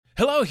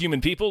Hello, human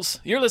peoples.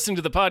 You're listening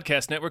to the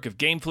podcast network of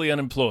Gamefully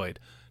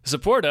Unemployed. To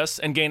support us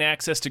and gain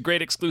access to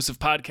great exclusive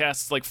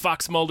podcasts like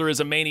Fox Mulder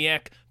is a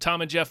Maniac,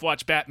 Tom and Jeff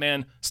Watch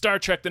Batman, Star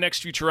Trek The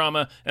Next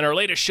Futurama, and our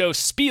latest show,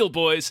 Spiel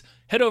Boys,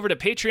 head over to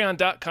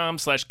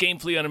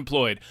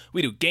patreon.com/gamefullyunemployed.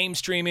 We do game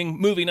streaming,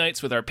 movie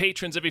nights with our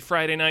patrons every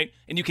Friday night,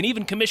 and you can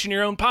even commission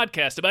your own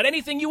podcast about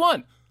anything you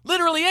want.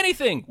 Literally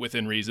anything,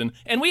 within reason,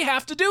 and we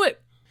have to do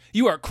it.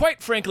 You are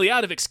quite frankly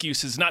out of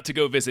excuses not to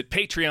go visit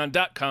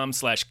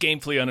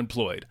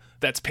patreon.com/gamefullyunemployed.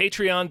 That's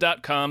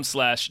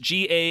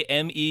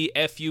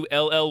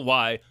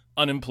patreon.com/GAMEFULLY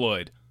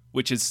unemployed,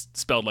 which is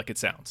spelled like it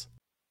sounds.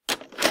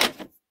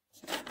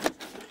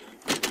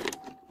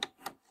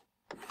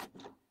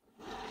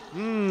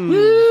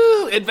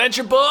 Woo!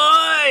 Adventure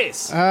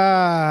Boys!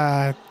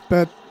 We're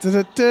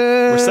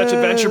such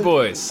adventure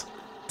boys.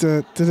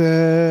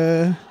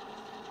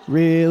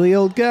 Really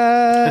old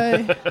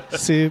guy,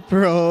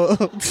 super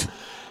old.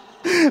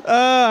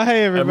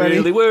 Hey everybody. I'm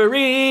really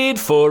worried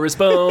for his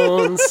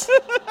bones.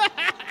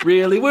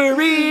 Really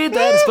worried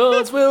that his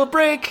bones will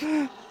break.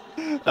 My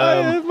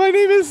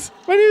name is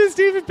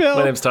David Pill.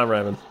 My name's Tom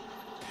Ryman.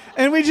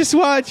 And we just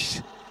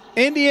watched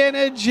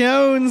Indiana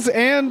Jones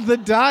and the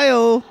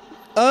Dial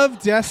of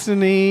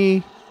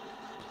Destiny.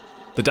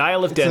 The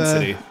Dial of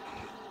Density.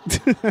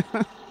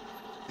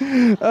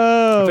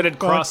 Oh, if it had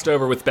crossed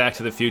over with Back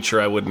to the Future,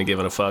 I wouldn't have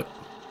given a fuck.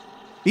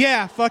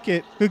 Yeah, fuck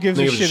it. Who gives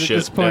a shit at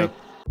this point? No.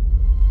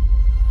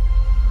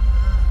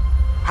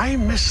 I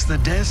miss the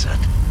desert.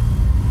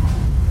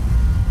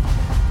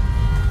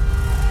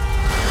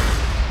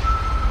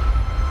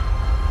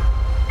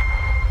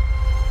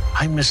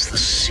 I miss the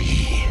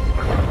sea.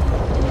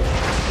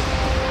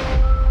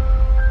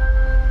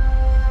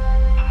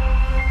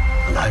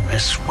 And I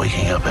miss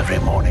waking up every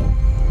morning,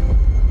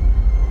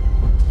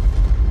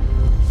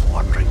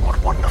 wondering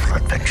what wonderful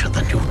adventure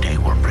the new day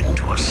will bring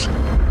to us.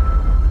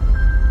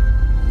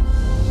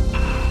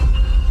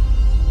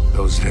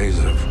 Those days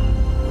have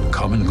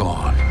come and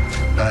gone.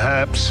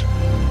 Perhaps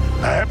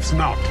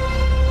not.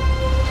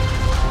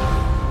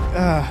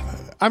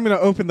 I'm gonna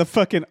open the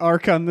fucking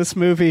arc on this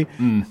movie.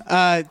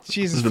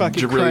 Jesus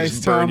fucking really Christ,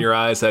 just burn Tom. your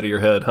eyes out of your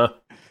head, huh?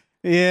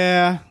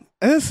 Yeah,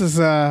 this is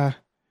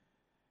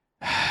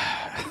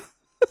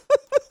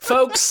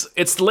Folks,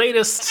 it's the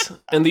latest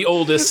and the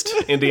oldest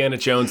Indiana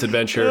Jones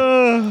adventure.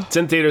 It's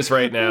in theaters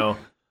right now.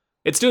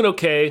 It's doing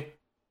okay.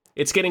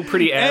 It's getting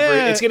pretty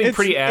average. It's getting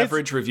pretty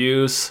average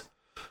reviews.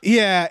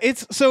 Yeah,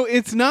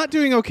 it's not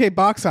doing okay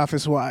box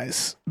office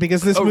wise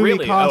because this movie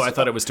really? cost. Oh, I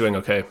thought it was doing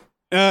okay.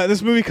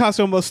 This movie cost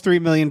almost $3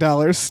 million,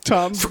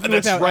 Tom.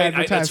 That's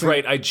right. That's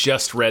right. I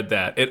just read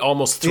that. It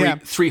almost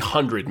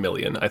 300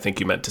 million. I think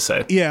you meant to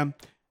say. Yeah,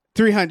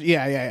 300.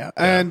 Yeah.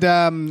 And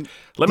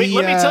let me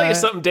tell you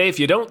something, Dave.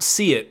 You don't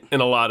see it in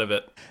a lot of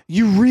it.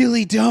 You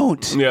really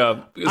don't.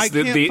 Yeah, I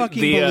can't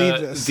fucking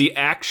believe this. The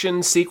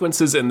action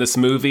sequences in this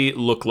movie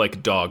look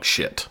like dog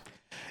shit.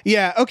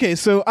 Yeah, okay,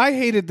 so I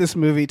hated this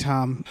movie,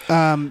 Tom.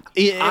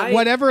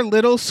 Whatever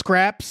little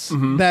scraps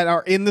that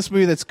are in this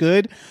movie that's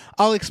good,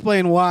 I'll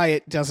explain why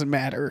it doesn't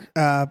matter.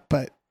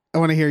 But I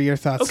want to hear your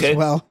thoughts as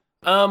well.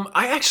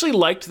 I actually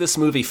liked this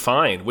movie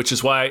fine, which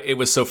is why it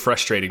was so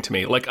frustrating to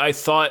me. Like, I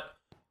thought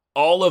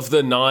all of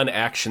the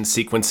non-action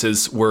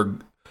sequences were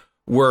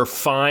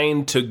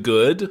fine to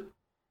good,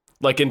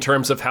 like in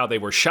terms of how they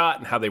were shot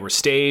and how they were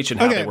staged and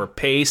how they were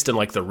paced and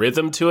like the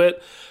rhythm to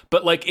it.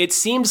 But like, it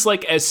seems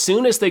like as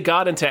soon as they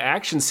got into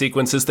action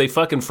sequences, they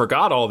fucking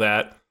forgot all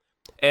that.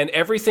 And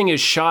everything is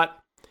shot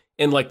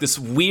in like this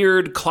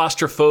weird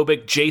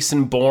claustrophobic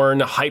Jason Bourne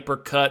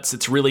hypercuts.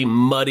 It's really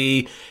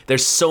muddy.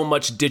 There's so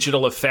much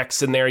digital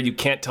effects in there. You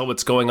can't tell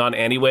what's going on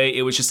anyway.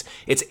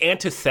 It's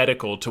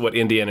antithetical to what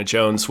Indiana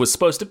Jones was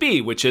supposed to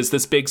be, which is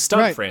this big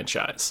stunt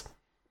franchise.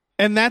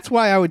 And that's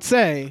why I would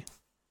say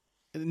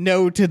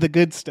no to the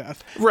good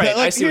stuff. Right. But,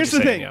 like, I see here's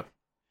what you're the saying. thing. Yeah.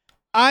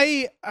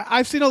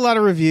 I've seen a lot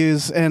of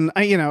reviews, and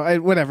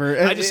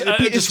whatever.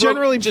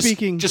 Generally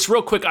speaking, just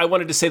real quick, I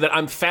wanted to say that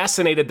I'm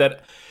fascinated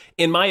that,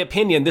 in my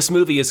opinion, this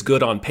movie is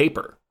good on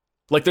paper.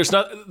 Like, there's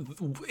not,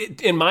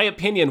 in my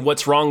opinion,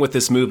 what's wrong with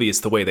this movie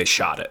is the way they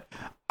shot it.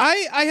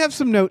 I have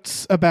some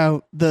notes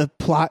about the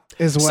plot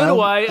as well. So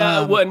do I,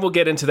 and we'll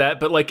get into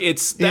that. But like,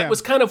 that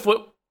was kind of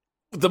what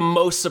the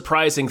most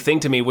surprising thing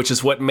to me, which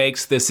is what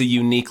makes this a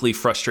uniquely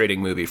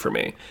frustrating movie for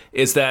me,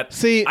 is that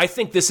I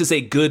think this is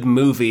a good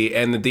movie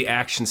and the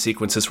action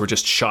sequences were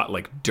just shot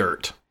like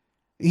dirt.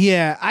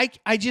 Yeah,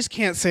 I just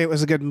can't say it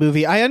was a good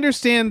movie. I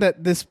understand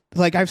that this,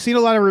 like, I've seen a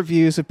lot of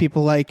reviews of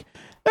people like,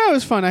 oh, it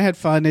was fun, I had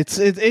fun.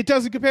 It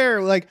doesn't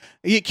compare, like,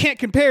 you can't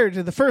compare it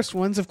to the first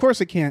ones. Of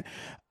course it can't.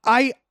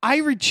 I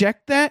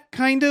reject that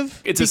kind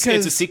of. It's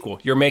a sequel.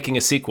 You're making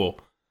a sequel.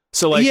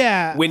 So like,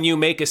 when you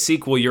make a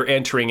sequel, you're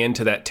entering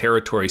into that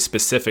territory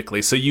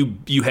specifically. So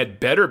you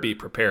had better be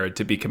prepared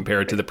to be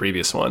compared to the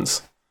previous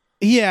ones.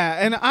 Yeah,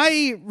 and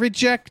I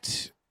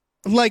reject,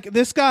 like,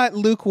 this got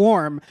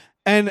lukewarm.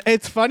 And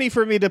it's funny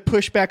for me to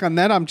push back on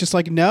that. I'm just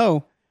like,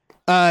 no,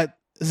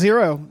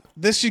 0.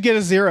 This should get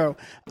a 0.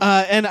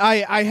 And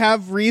I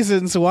have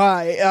reasons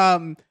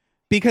why.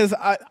 because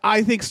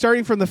I think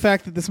starting from the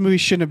fact that this movie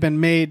shouldn't have been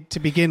made to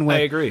begin with.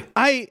 I agree.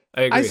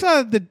 I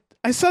saw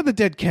the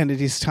Dead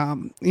Kennedys,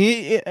 Tom.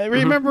 I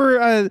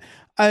remember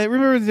I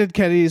remember the Dead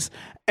Kennedys,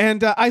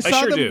 and I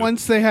saw them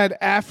once they had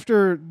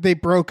after they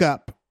broke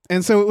up.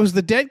 And so it was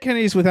the Dead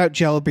Kennedys without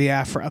Jello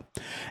Biafra.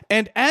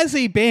 And as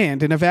a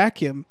band in a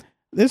vacuum,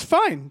 it's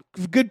fine.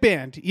 Good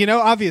band. You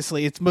know,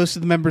 obviously, it's most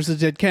of the members of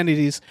the Dead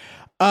Kennedys.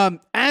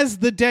 As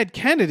the Dead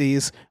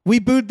Kennedys, we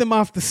booed them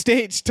off the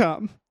stage,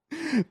 Tom,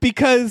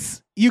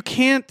 because you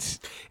can't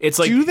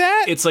do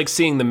that. It's like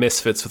seeing the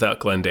Misfits without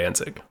Glenn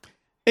Danzig.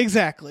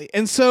 Exactly.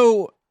 And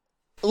so,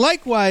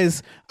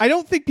 likewise, I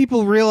don't think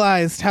people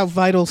realized how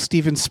vital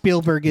Steven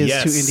Spielberg is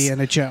to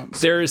Indiana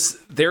Jones. There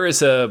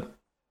is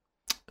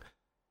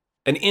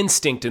an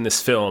instinct in this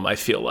film, I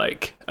feel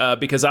like,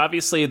 because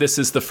obviously this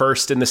is the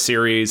first in the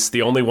series,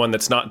 the only one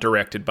that's not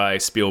directed by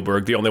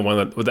Spielberg, the only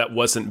one that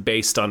wasn't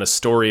based on a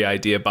story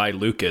idea by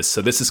Lucas.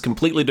 So this is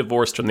completely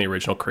divorced from the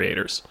original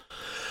creators.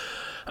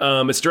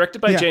 It's directed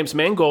by James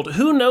Mangold,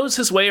 who knows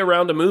his way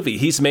around a movie.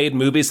 He's made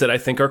movies that I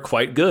think are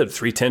quite good.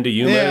 3:10 to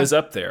Yuma is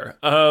up there.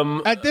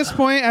 At this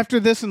point, after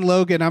this and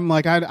Logan, I'm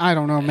like, I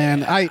don't know,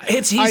 man. I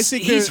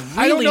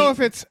don't know if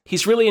it's...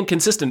 He's really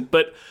inconsistent,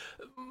 but...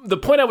 The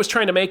point I was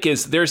trying to make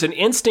is there's an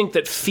instinct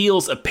that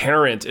feels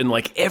apparent in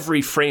like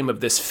every frame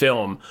of this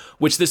film,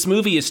 which this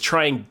movie is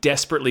trying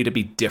desperately to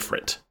be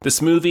different.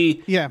 This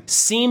movie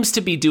seems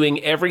to be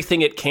doing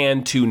everything it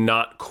can to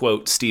not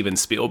quote Steven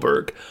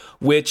Spielberg,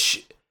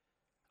 which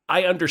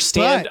I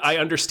understand.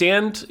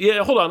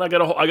 Yeah, hold on. I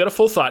got a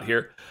full thought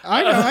here.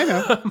 I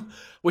know.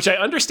 Which I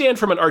understand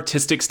from an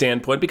artistic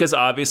standpoint, because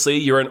obviously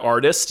you're an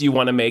artist. You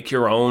want to make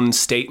your own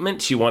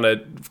statement. You want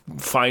to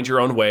find your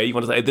own way. You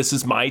want to say, this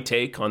is my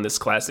take on this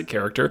classic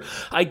character.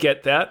 I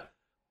get that.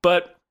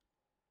 But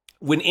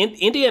when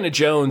Indiana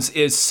Jones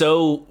is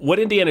what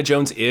Indiana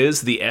Jones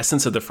is, the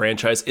essence of the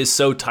franchise, is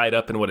so tied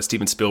up in what a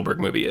Steven Spielberg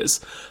movie is.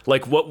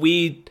 Like what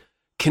we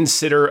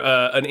consider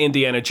an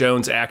Indiana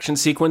Jones action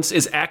sequence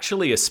is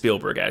actually a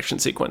Spielberg action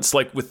sequence.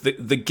 Like with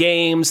the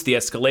games, the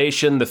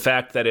escalation, the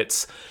fact that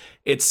it's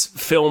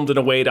filmed in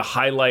a way to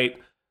highlight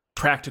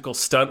practical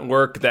stunt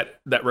work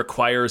that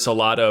requires a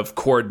lot of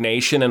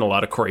coordination and a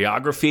lot of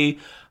choreography.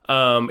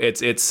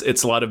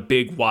 It's a lot of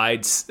big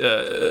wides,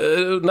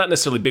 not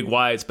necessarily big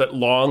wides, but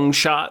long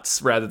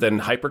shots rather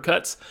than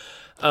hypercuts.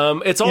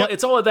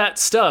 It's all of that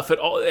stuff,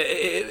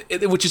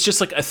 which is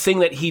just like a thing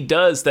that he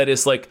does that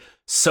is like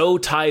so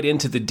tied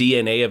into the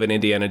DNA of an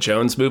Indiana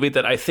Jones movie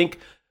that I think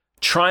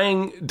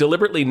trying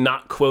deliberately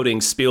not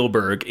quoting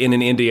Spielberg in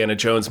an Indiana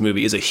Jones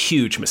movie is a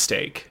huge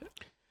mistake.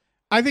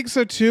 I think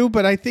so too,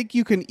 but I think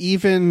you can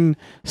even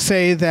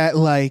say that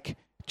like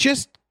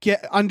just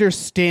get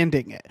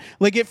understanding it.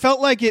 Like it felt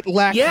like it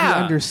lacked the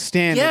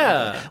understanding.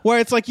 Yeah. Where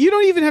it's like you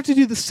don't even have to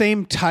do the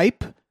same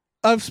type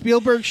of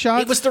Spielberg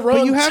shots. It was the wrong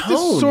but you have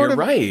tone. To sort You're of,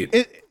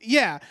 right.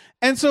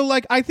 And so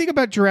like I think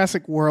about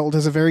Jurassic World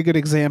as a very good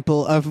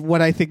example of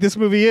what I think this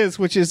movie is,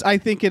 which is I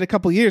think in a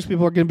couple of years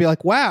people are going to be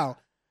like, wow,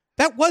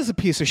 that was a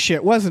piece of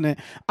shit, wasn't it?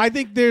 I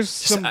think there's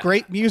some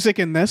great music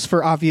in this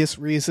for obvious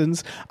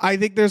reasons. I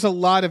think there's a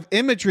lot of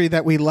imagery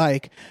that we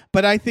like,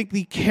 but I think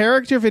the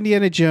character of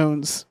Indiana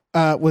Jones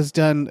was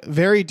done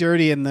very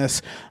dirty in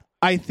this.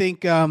 I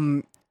think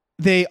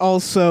they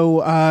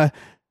also,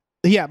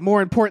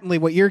 more importantly,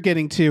 what you're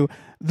getting to,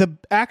 the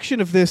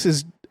action of this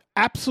is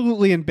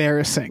absolutely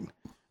embarrassing.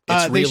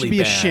 It's really they should be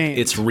bad. ashamed.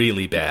 It's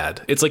really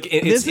bad. It's like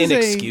it's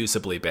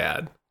inexcusably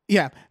bad.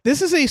 Yeah,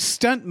 this is a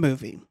stunt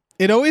movie.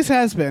 It always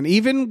has been,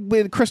 even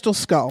with Crystal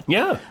Skull.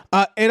 Yeah.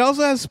 It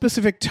also has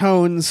specific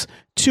tones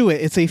to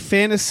it. It's a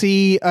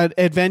fantasy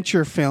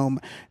adventure film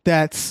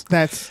that's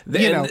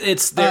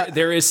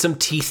there is some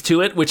teeth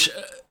to it, which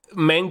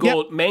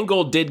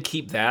Mangold did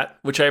keep that,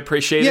 which I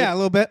appreciated. Yeah, a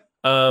little bit.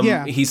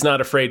 He's not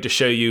afraid to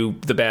show you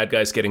the bad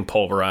guys getting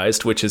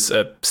pulverized, which is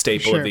a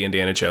staple of the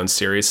Indiana Jones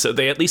series. So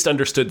they at least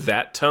understood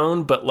that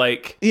tone, but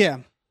like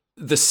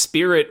the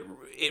spirit,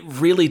 it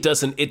really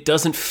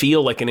doesn't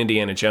feel like an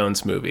Indiana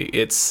Jones movie.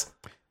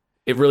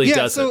 It really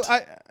doesn't. So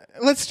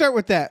let's start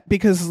with that,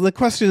 because the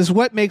question is,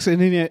 what makes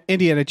an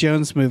Indiana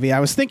Jones movie? I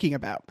was thinking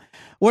about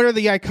what are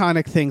the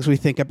iconic things we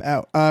think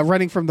about?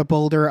 Running from the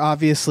boulder,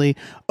 obviously.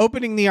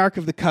 Opening the Ark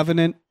of the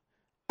Covenant.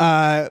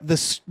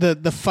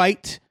 The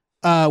fight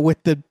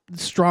with the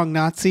strong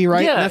Nazi,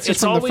 right? Yeah, that's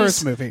just from the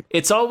first movie.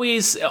 It's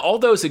always all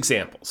those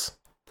examples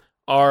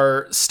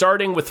are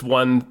starting with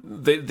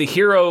the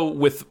hero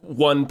with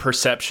one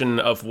perception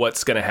of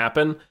what's going to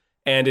happen,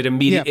 and it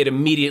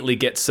immediately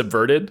gets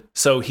subverted.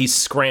 So he's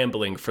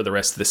scrambling for the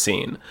rest of the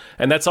scene,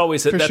 and that's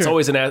always always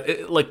always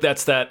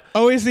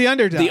the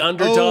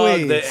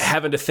underdog, that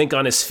having to think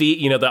on his feet.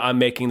 You know, the I'm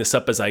making this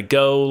up as I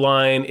go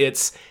line.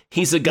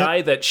 He's a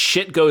guy that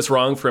shit goes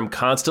wrong for him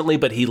constantly,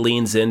 but he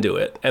leans into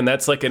it, and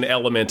that's like an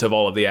element of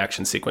all of the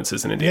action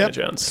sequences in Indiana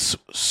Jones.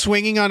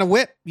 Swinging on a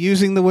whip,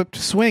 using the whip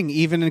to swing,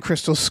 even in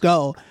Crystal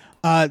Skull.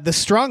 The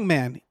strong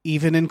man,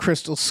 even in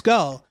Crystal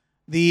Skull.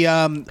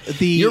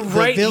 You're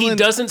right. He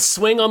doesn't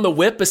swing on the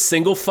whip a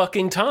single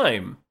fucking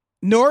time.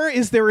 Nor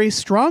is there a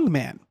strong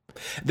man.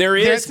 There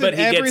is, That's but in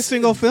he every gets,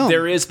 single film.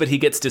 There is, but he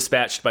gets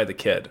dispatched by the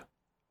kid.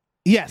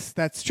 Yes,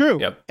 that's true.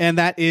 Yep. And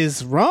that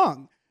is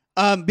wrong.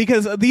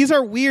 Because these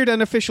are weird,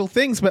 unofficial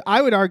things, but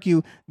I would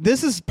argue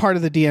this is part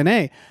of the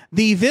DNA.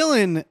 The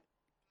villain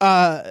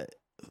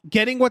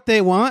getting what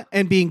they want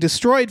and being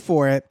destroyed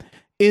for it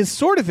is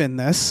sort of in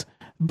this,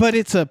 but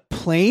it's a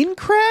plane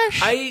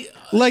crash?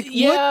 What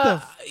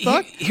the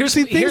fuck?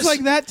 Things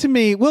like that to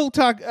me, we'll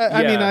talk.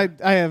 I mean,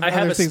 I have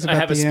other things about I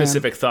have a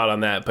specific thought on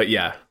that, but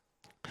yeah.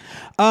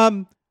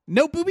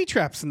 No booby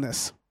traps in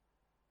this.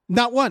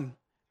 Not one.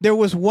 There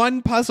was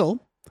one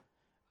puzzle.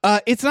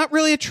 It's not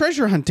really a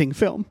treasure hunting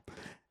film.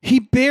 He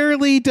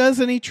barely does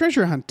any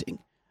treasure hunting.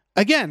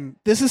 Again,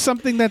 this is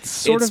something that's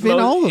sort of in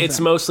all of them. It's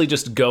mostly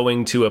just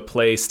going to a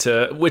place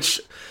which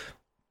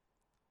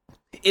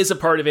is a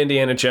part of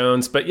Indiana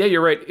Jones. But yeah,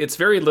 you're right. It's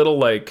very little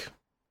like...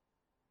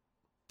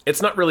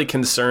 It's not really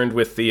concerned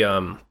with the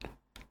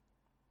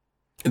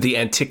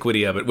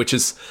antiquity of it, which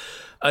is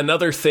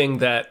another thing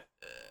that...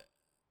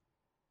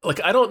 Like,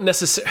 I don't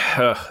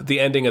necessarily... the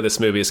ending of this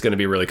movie is going to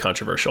be really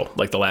controversial,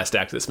 like the last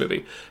act of this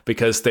movie,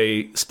 because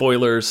they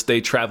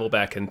travel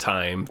back in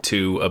time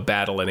to a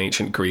battle in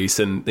ancient Greece,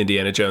 and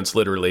Indiana Jones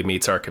literally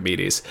meets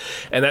Archimedes.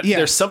 And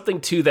there's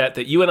something to that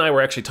you and I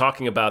were actually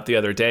talking about the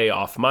other day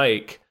off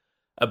mic,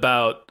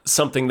 about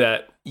something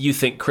that you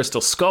think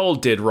Crystal Skull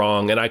did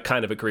wrong, and I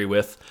kind of agree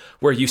with,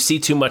 where you see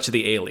too much of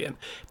the alien.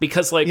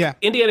 Because,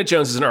 Indiana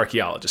Jones is an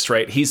archaeologist,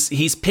 right?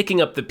 He's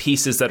picking up the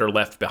pieces that are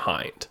left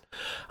behind.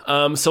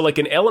 So like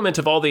an element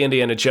of all the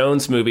Indiana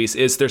Jones movies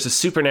is there's a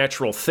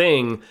supernatural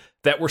thing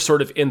that we're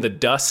sort of in the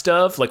dust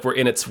of, like we're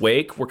in its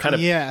wake. We're kind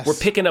of, we're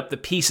picking up the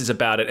pieces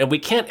about it, and we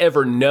can't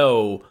ever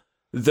know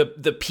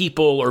the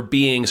people or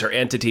beings or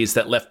entities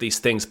that left these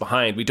things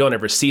behind. We don't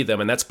ever see them.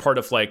 And that's part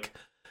of like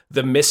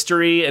the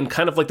mystery, and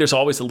kind of like there's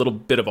always a little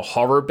bit of a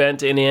horror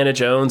bent in Indiana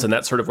Jones, and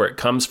that's sort of where it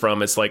comes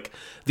from. It's like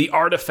the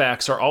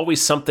artifacts are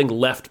always something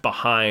left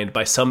behind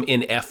by some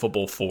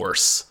ineffable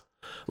force.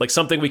 Like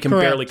something we can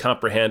barely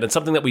comprehend, and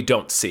something that we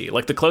don't see.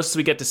 Like the closest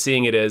we get to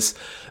seeing it is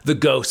the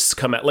ghosts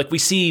come out. Like we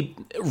see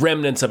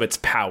remnants of its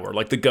power,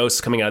 like the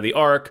ghosts coming out of the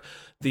Ark,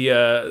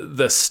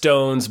 the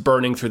stones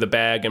burning through the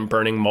bag and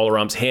burning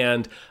Molaram's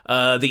hand,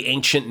 the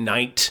ancient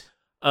knight,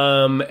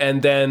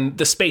 and then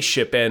the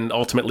spaceship, and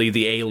ultimately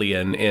the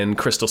alien in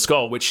Crystal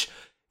Skull, which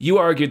you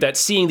argued that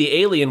seeing the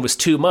alien was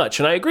too much,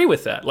 and I agree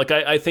with that. Like,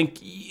 I think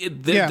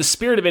the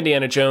spirit of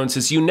Indiana Jones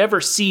is you never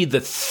see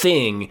the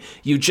thing,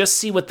 you just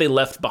see what they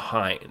left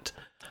behind.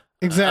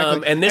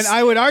 Exactly. And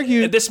I would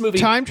argue this movie,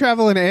 time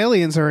travel and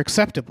aliens are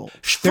acceptable.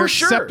 They're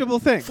acceptable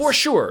things. For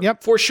sure.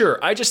 Yep. For sure.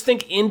 I just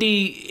think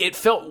Indy, it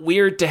felt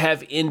weird to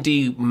have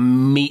Indy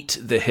meet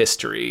the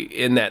history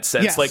in that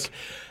sense. Yes. Like,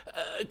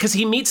 because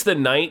he meets the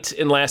knight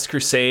in Last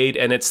Crusade,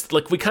 and it's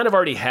like we kind of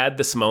already had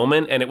this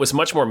moment, and it was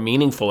much more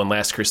meaningful in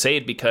Last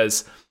Crusade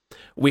because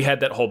we had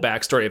that whole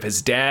backstory of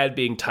his dad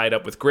being tied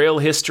up with Grail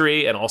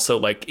history, and also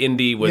like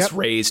Indy was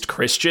raised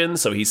Christian,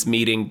 so he's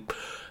meeting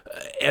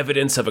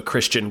evidence of a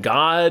Christian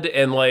God,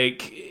 and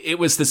like it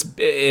was this,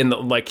 and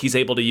like he's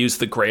able to use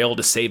the Grail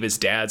to save his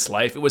dad's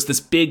life. It was this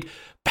big,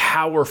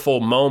 powerful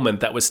moment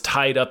that was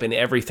tied up in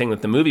everything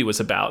that the movie was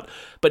about.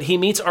 But he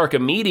meets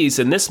Archimedes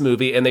in this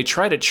movie, and they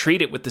try to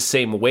treat it with the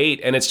same weight,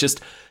 and it's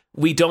just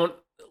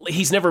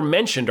he's never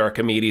mentioned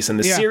Archimedes in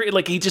the series.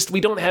 Like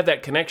we don't have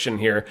that connection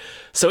here.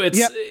 So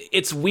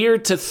it's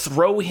weird to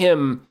throw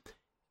him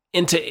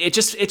into it.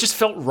 Just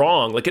felt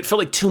wrong. Like it felt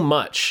like too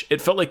much.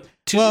 It felt like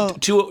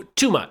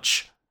too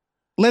much.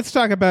 Let's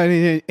talk about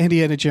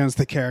Indiana Jones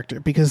the character,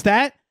 because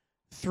all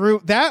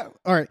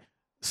right.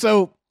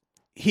 So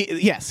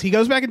he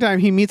goes back in time,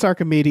 he meets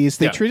Archimedes,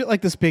 they treat it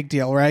like this big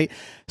deal, right?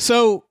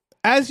 So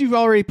as you've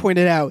already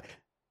pointed out,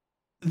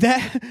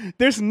 that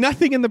there's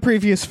nothing in the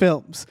previous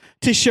films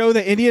to show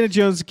that Indiana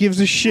Jones gives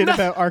a shit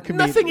about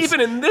Archimedes. Nothing even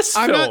in this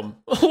film.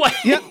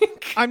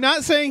 I'm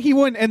not saying he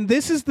wouldn't, and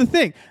this is the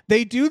thing.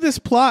 They do this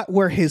plot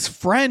where his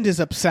friend is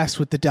obsessed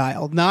with the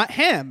dial, not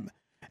him.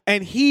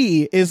 And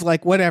he is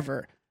like,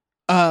 whatever.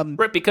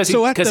 Right, because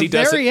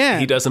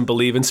he doesn't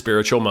believe in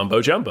spiritual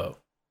mumbo jumbo.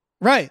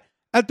 Right.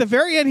 At the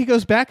very end, he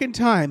goes back in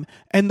time,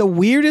 and the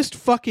weirdest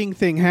fucking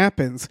thing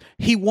happens.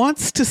 He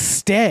wants to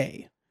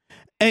stay,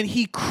 and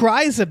he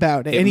cries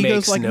about it, and he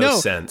goes like, "No,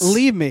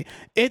 leave me."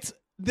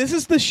 This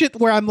is the shit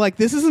where I'm like,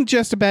 this isn't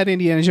just a bad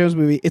Indiana Jones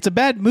movie. It's a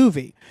bad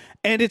movie,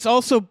 and it's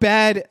also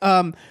bad.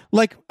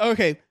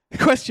 Okay,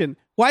 question: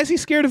 why is he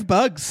scared of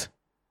bugs?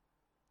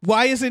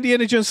 Why is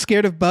Indiana Jones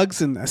scared of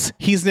bugs in this?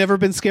 He's never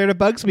been scared of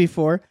bugs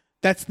before.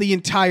 That's the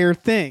entire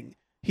thing.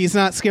 He's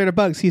not scared of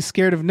bugs. He's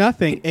scared of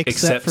nothing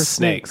except for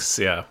snakes.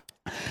 Yeah.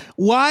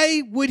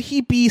 Why would he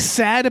be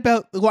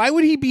why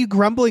would he be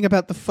grumbling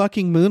about the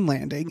fucking moon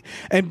landing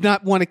and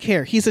not want to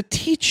care? He's a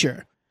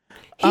teacher.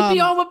 He'd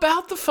be all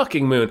about the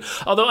fucking moon.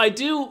 Although I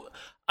do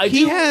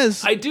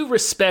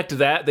respect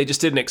that. They just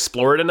didn't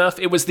explore it enough.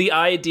 It was the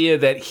idea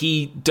that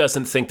he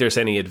doesn't think there's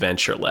any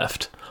adventure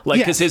left.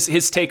 Like, because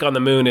his take on the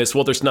moon is,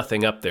 well, there's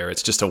nothing up there.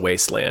 It's just a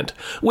wasteland,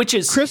 which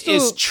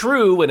is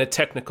true in a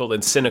technical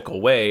and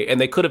cynical way.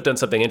 And they could have done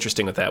something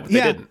interesting with that, but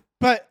they didn't.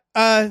 But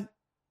let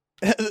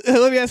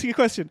me ask you a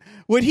question.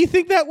 Would he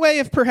think that way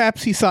if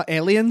perhaps he saw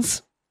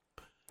Aliens?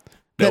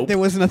 That Nope. there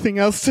was nothing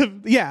else to...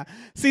 Yeah.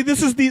 See,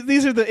 these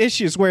are the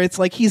issues where it's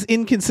like he's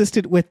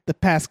inconsistent with the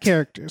past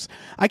characters.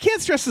 I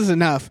can't stress this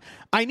enough.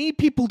 I need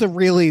people to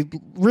really,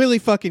 really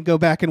fucking go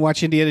back and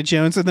watch Indiana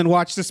Jones and then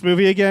watch this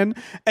movie again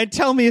and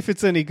tell me if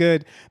it's any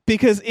good,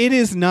 because it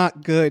is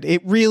not good.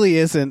 It really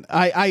isn't.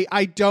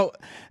 I don't...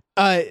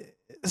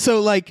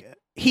 So, like,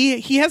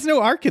 he has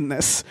no arc in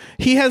this.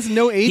 He has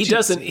no agency. He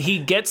doesn't. He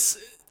gets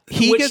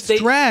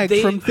dragged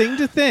from thing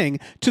to thing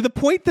to the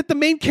point that the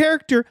main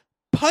character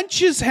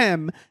punches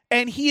him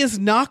and he is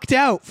knocked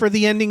out for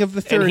the ending of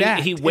the third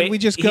act. He and we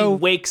just go...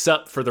 He wakes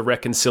up for the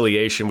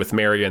reconciliation with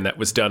Marion that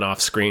was done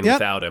off screen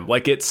without him.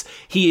 Like,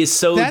 he is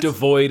so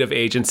devoid of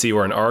agency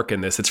or an arc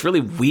in this. It's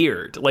really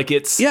weird. Like,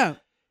 it's... Yeah.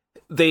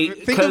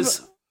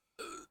 Because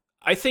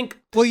I think...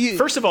 Well,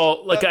 first of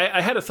all, like,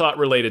 I had a thought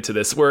related to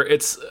this where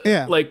it's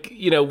like,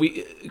 you know,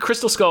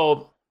 Crystal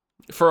Skull,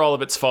 for all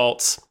of its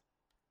faults,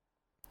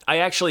 I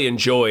actually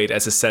enjoyed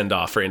as a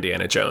send-off for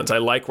Indiana Jones. I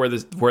like where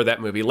that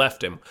movie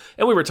left him.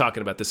 And we were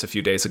talking about this a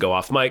few days ago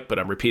off mic, but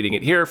I'm repeating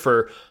it here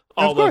for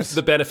all of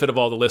the benefit of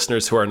all the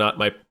listeners who are not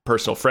my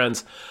personal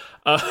friends.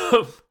 Like,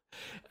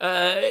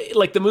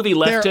 the movie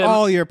left him... They're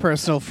all your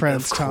personal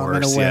friends, of Tom, course,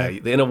 in a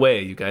way. Yeah, in a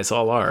way, you guys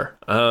all are.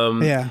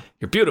 Yeah.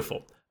 You're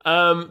beautiful.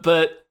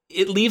 But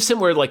it leaves him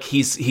where, like,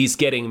 he's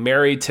getting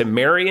married to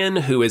Marion,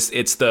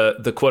 it's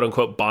the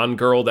quote-unquote Bond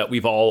girl that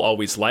we've all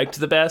always liked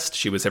the best.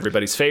 She was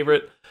everybody's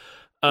favorite.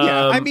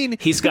 Yeah, I mean,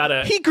 he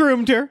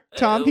groomed her,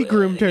 Tom. He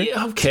groomed her.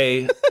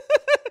 Okay.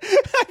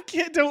 I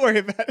can't. Don't worry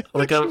about it.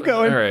 Like, I'm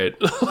going. All right.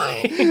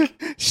 Like,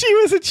 she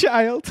was a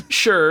child.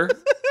 Sure.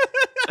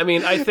 I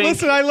mean, I think.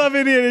 Listen, I love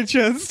Indiana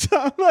Jones,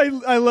 Tom.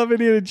 I love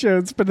Indiana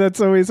Jones, but that's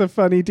always a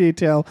funny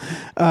detail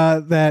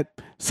that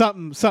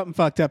something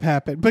fucked up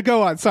happened. But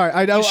go on. Sorry,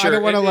 I don't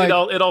want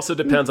to It also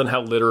depends on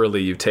how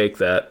literally you take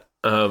that.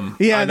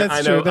 Yeah,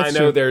 that's true.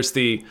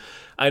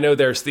 I know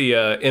there's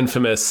the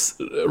infamous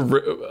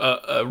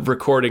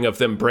recording of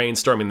them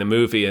brainstorming the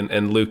movie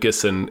and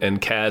Lucas and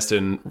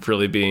Kasdan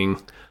really being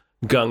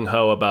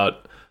gung-ho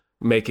about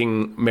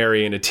making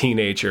Marion a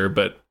teenager,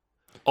 but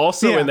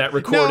also in that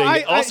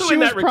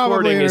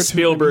recording, is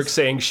Spielberg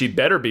saying she'd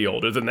better be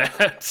older than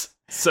that.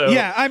 So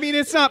yeah, I mean,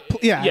 it's not.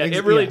 Yeah,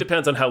 it really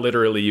depends on how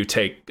literally you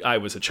take "I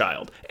was a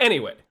child."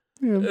 Anyway.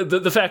 Yeah.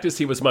 The fact is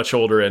he was much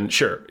older, and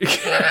sure.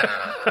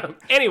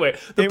 Anyway,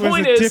 the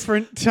point is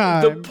different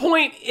time. The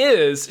point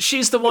is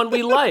she's the one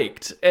we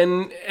liked,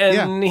 and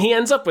he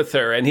ends up with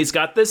her, and he's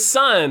got this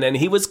son, and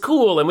he was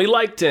cool, and we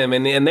liked him,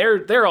 and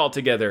they're all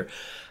together.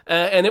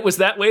 And it was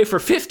that way for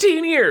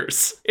 15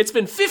 years. It's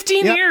been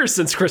 15 years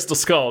since Crystal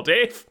Skull,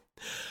 Dave.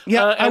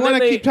 Yeah, I want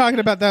to keep talking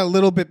about that a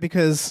little bit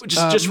because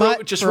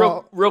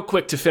real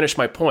quick to finish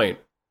my point.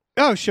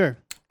 Oh, sure.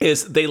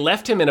 Is they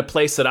left him in a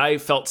place that I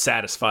felt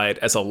satisfied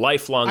as a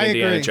lifelong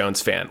Indiana Jones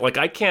fan. Like,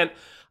 I can't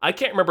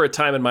remember a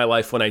time in my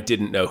life when I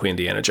didn't know who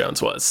Indiana Jones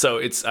was. So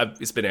it's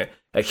been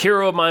a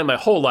hero of mine my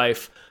whole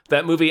life.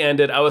 That movie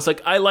ended. I was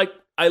like, I like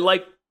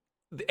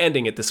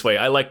ending it this way.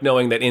 I like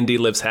knowing that Indy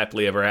lives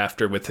happily ever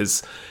after with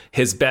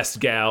his best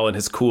gal and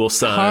his cool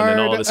son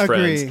and all of his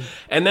friends.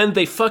 And then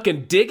they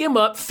fucking dig him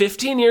up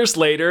 15 years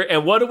later,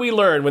 and what do we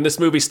learn when this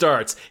movie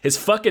starts? His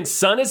fucking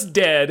son is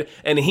dead,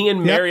 and he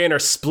and Marion are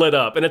split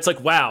up. And it's like,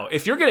 wow,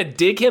 if you're gonna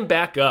dig him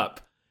back up,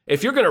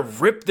 if you're gonna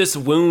rip this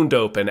wound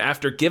open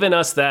after giving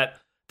us that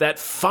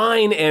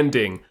fine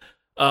ending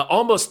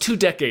almost 2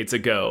 decades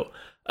ago,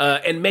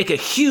 and make a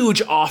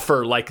huge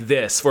offer like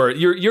this, where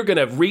you're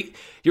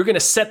gonna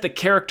set the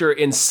character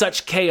in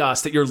such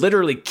chaos that you're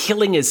literally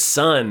killing his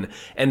son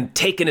and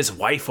taking his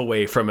wife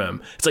away from him.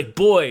 It's like,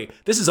 boy,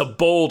 this is a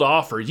bold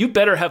offer. You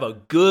better have a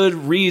good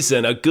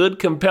reason, a good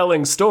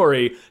compelling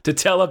story to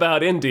tell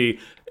about Indy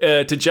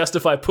to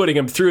justify putting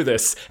him through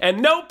this.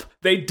 And nope,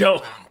 they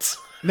don't.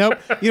 Nope.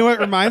 You know what it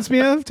reminds me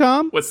of,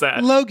 Tom? What's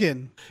that?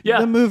 Logan. Yeah.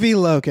 The movie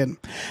Logan.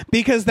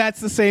 Because that's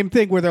the same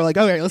thing where they're like,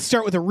 okay, let's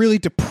start with a really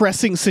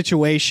depressing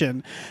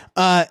situation.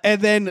 And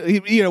then,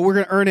 we're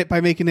going to earn it by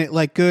making it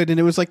like good.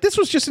 And it was like, this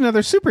was just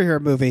another superhero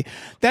movie.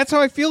 That's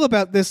how I feel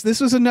about this. This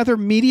was another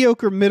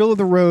mediocre, middle of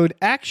the road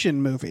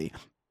action movie.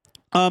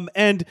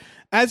 And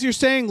as you're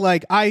saying,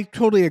 like, I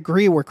totally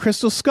agree where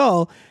Crystal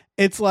Skull,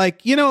 it's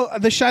like, the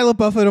Shia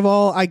LaBeouf of it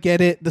all. I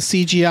get it. The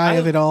CGI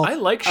of it all. I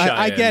like Shia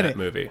I get in that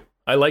movie.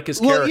 I like his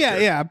character. Well,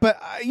 yeah, but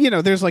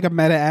there's like a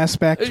meta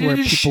aspect where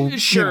people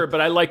but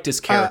I liked his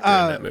character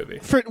in that movie.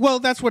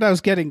 That's what I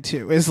was getting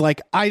to. Is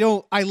like I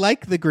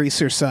like the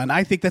greaser son.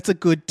 I think that's a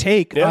good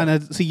take on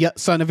a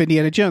son of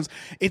Indiana Jones.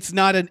 It's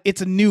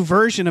a new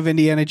version of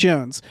Indiana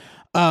Jones.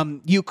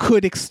 You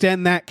could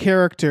extend that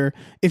character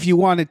if you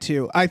wanted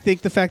to. I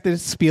think the fact that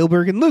it's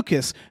Spielberg and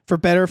Lucas, for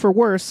better or for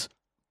worse,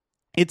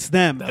 it's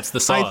them. That's the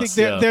sauce. I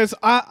think there's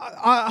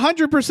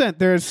 100%.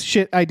 There's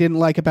shit I didn't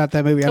like about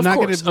that movie. I'm not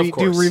going to do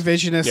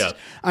revisionist. Yeah.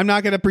 I'm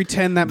not going to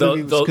pretend that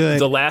movie was good.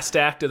 The last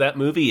act of that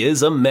movie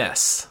is a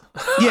mess.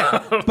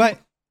 Yeah, but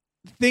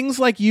things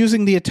like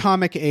using the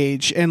atomic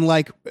age and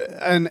like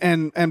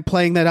and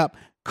playing that up,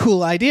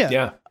 cool idea.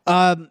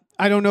 Yeah.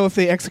 I don't know if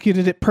they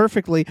executed it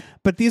perfectly,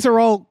 but these are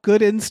all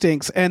good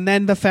instincts. And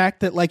then the fact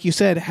that, like you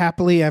said,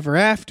 happily ever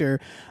after,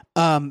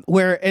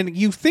 where, and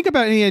you think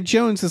about Indiana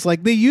Jones is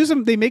like,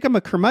 they make him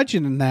a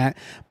curmudgeon in that,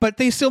 but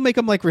they still make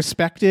him like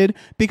respected,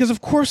 because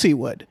of course he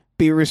would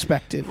be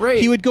respected. Right.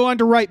 He would go on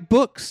to write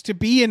books to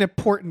be an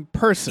important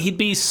person. He'd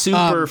be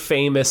super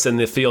famous in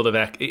the field of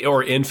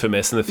or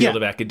infamous in the field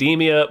of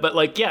academia. But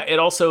like, yeah,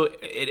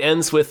 it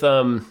ends with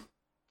oh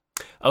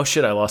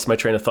shit, I lost my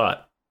train of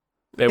thought.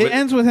 It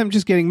ends with him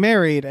just getting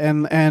married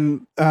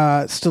and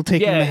still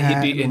taking the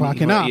hat and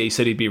walking off. Yeah, you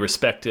said he'd be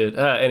respected.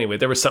 Anyway,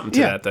 there was something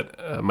to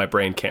that my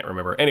brain can't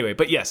remember. Anyway,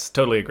 but yes,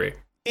 totally agree.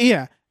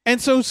 Yeah. And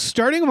so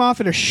starting him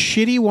off in a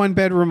shitty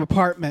 1-bedroom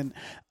apartment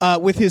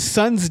with his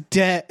son's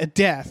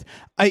death,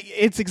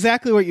 it's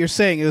exactly what you're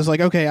saying. It was like,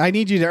 okay, I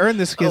need you to earn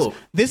this, because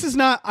this is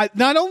not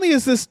only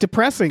is this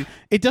depressing,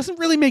 it doesn't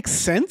really make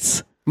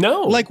sense.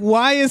 No. Like,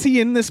 why is he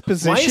in this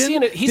position? Why is he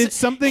in it? Did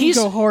something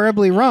go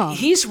horribly wrong?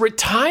 He's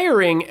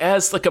retiring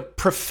as like a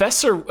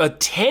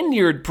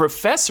tenured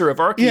professor of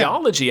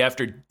archaeology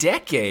after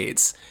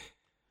decades.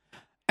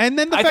 And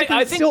then the fact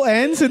that it still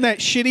ends in that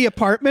shitty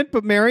apartment,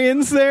 but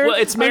Marion's there. Well,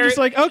 it's I'm just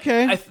like,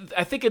 okay.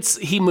 I think it's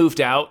he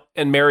moved out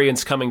and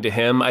Marion's coming to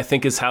him, I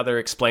think is how they're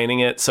explaining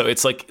it. So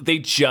it's like they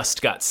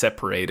just got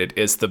separated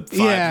is the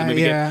vibe of the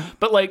movie. Yeah.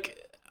 But like,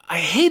 I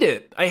hate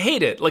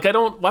it. Like,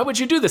 why would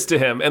you do this to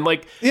him? And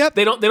like,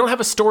 they don't have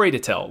a story to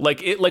tell.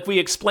 Like we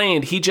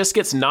explained, he just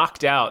gets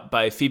knocked out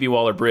by Phoebe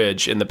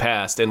Waller-Bridge in the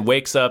past and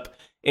wakes up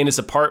in his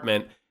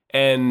apartment.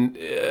 And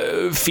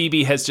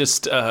Phoebe has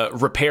just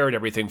repaired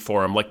everything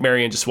for him. Like,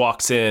 Marion just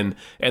walks in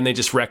and they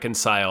just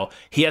reconcile.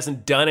 He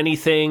hasn't done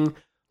anything.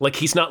 Like,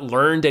 he's not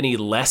learned any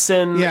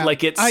lesson. Yeah.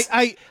 Like, it's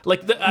I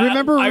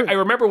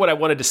remember what I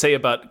wanted to say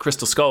about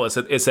Crystal Skull is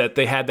that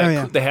they had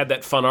that they had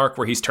that fun arc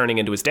where he's turning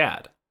into his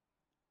dad.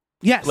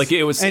 Yes, like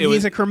he's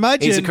a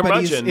curmudgeon. He's a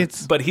curmudgeon,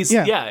 but he's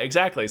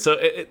exactly. So,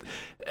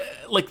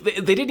 like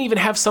they didn't even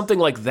have something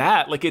like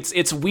that. Like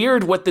it's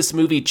weird what this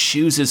movie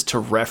chooses to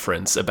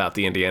reference about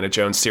the Indiana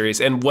Jones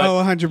series and what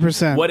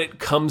 100% what it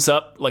comes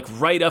up like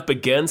right up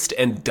against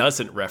and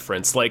doesn't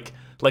reference. Like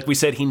we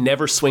said, he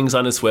never swings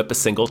on his whip a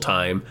single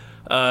time.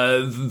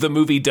 The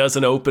movie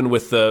doesn't open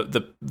with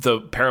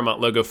the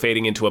Paramount logo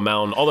fading into a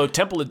mountain. Although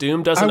Temple of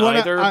Doom doesn't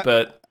either.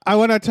 But I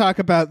want to talk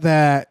about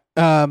that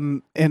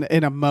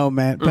in a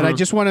moment, but I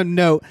just want to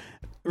note,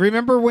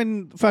 remember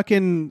when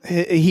fucking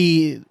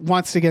he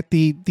wants to get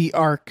the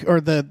Ark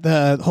or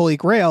the Holy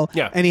Grail,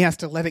 and he has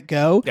to let it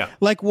go?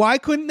 Like, why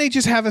couldn't they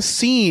just have a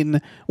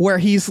scene where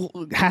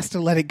has to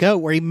let it go,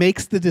 where he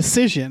makes the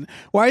decision?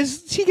 Why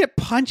does he get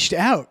punched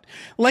out?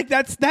 Like,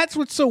 that's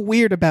what's so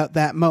weird about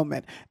that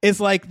moment.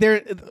 Is like,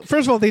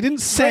 first of all, they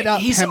didn't set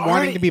up him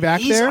wanting to be back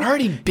there. He's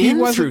already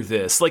been through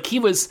this. Like, he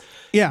was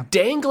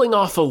dangling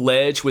off a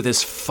ledge with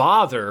his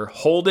father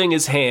holding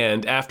his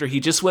hand after he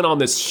just went on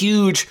this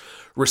huge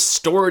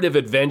restorative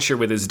adventure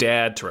with his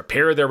dad to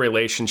repair their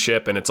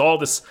relationship, and it's all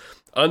this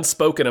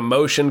unspoken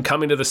emotion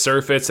coming to the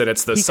surface, and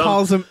it's he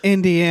calls him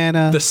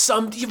Indiana. The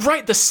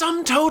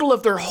sum total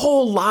of their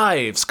whole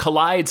lives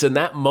collides in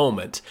that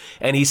moment,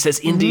 and he says,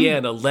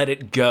 Indiana, let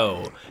it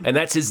go. And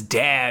that's his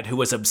dad, who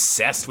was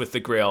obsessed with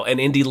the Grail, and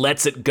Indy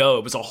lets it go.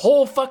 It was a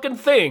whole fucking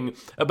thing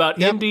about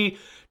Indy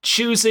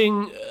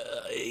choosing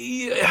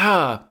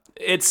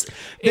It's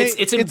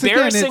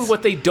embarrassing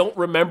what they don't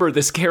remember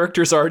this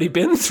character's already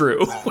been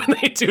through when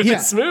they do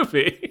this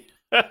movie.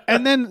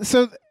 and then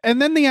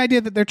the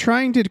idea that they're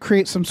trying to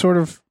create some sort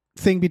of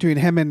thing between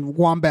him and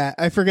Wombat.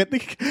 I forget the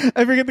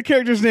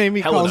character's name.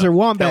 He calls her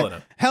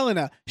Wombat.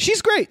 Helena.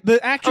 She's great.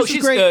 The actress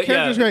is great.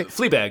 Character's great.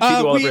 Fleabag.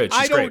 Phoebe Waller-Bridge.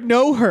 I don't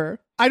know her.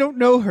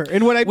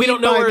 And what we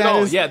don't know her at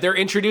all. They're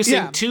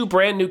introducing two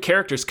brand new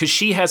characters because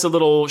she has a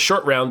little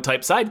short round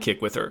type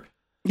sidekick with her.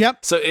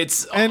 Yep. So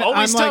it's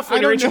always tough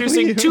when you're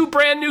introducing two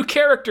brand new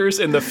characters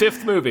in the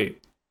fifth movie.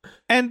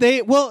 And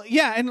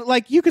and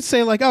like you could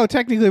say like, oh,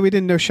 technically we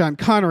didn't know Sean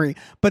Connery,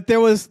 but there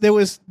was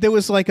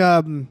like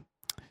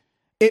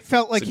it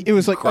felt like it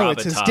was like, oh,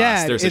 it's his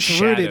dad. There's it's a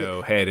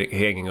shadow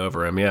hanging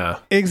over him. Yeah,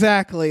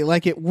 exactly.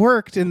 Like it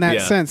worked in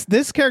that sense.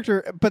 This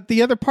character, but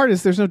the other part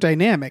is there's no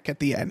dynamic at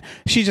the end.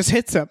 She just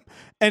hits him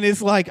and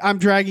is like, I'm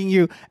dragging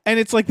you, and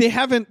it's like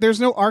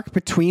there's no arc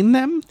between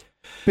them.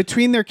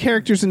 Between their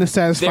characters in a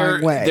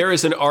satisfying way. There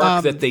is an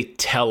arc that they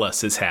tell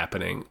us is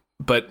happening,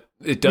 but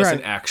it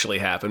doesn't actually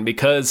happen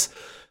because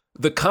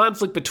the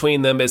conflict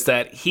between them is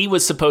that he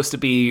was supposed to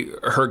be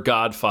her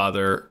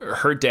godfather.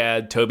 Her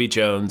dad, Toby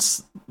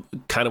Jones,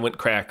 kind of went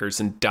crackers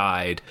and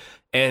died,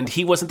 and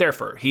he wasn't there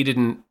for her. He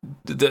didn't.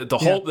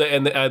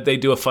 And they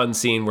do a fun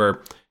scene where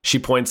she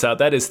points out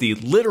that is the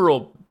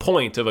literal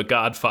point of a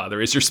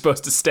godfather is you're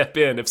supposed to step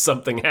in if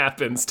something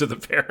happens to the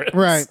parents.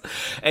 Right.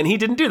 And he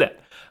didn't do that.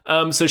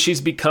 So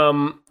she's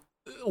become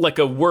like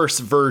a worse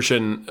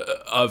version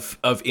of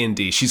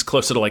Indy. She's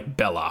closer to like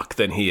Belloc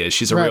than he is.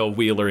 She's a real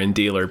wheeler and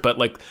dealer. But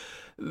like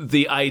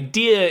the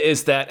idea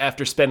is that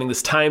after spending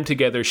this time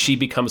together, she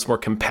becomes more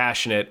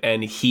compassionate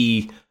and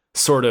he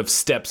sort of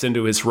steps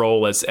into his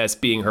role as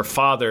being her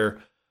father.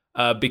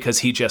 because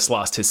he just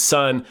lost his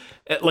son.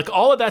 Like,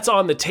 all of that's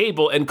on the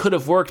table and could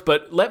have worked,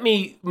 but let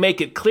me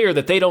make it clear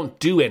that they don't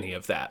do any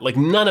of that. Like,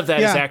 none of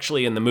that is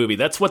actually in the movie.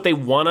 That's what they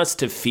want us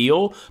to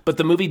feel, but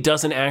the movie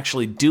doesn't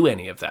actually do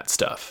any of that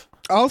stuff.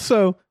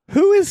 Also,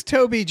 who is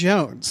Toby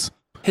Jones?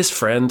 His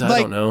friend,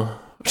 I don't know.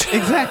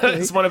 Exactly.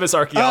 It's one of his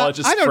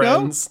archaeologist I don't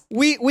friends.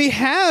 know. We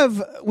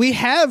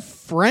have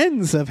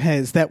friends of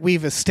his that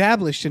we've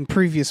established in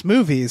previous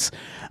movies.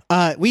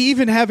 We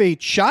even have a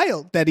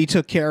child that he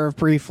took care of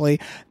briefly.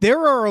 There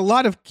are a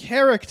lot of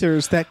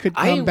characters that could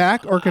come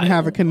back or could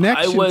have a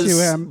connection to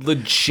him.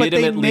 Legitimately, but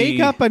they make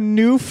up a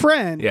new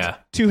friend Yeah.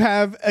 to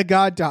have a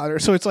goddaughter.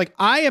 So it's like,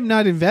 I am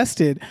not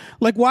invested.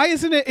 Like, why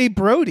isn't it a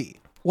Brody?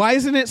 Why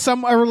isn't it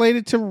somewhat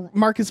related to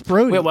Marcus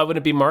Brody? Well, why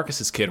wouldn't it be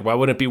Marcus's kid? Why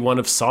wouldn't it be one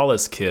of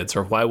Salah's kids?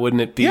 Or why wouldn't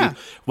it be? Yeah.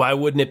 Why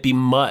wouldn't it be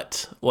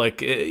Mutt? Like,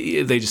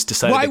 they just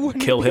decided Why to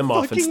wouldn't kill it be him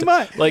off fucking instead.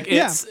 Mutt? Like,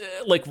 Yeah. it's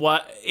like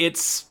what?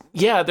 It's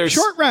there's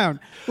Short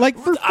round. Like,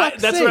 for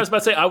fuck's that's sake. what I was about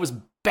to say. I was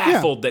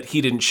baffled that he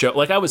didn't show.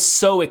 Like, I was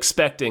so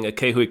expecting a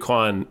Ke Huy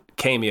Quan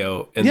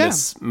cameo in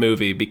this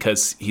movie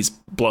because he's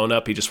blown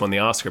up. He just won the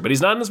Oscar, but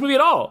he's not in this movie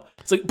at all.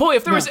 It's like, boy,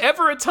 if there was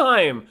ever a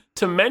time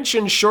to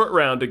mention Short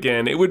Round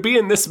again, it would be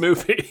in this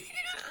movie.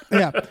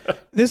 Yeah.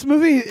 This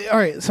movie, all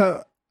right,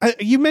 so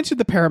you mentioned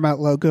the Paramount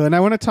logo, and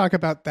I want to talk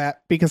about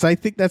that because I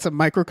think that's a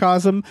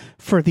microcosm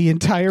for the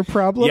entire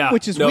problem,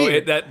 which is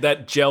weird.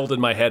 That gelled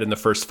in my head in the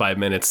first 5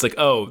 minutes. Like,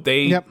 oh,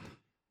 they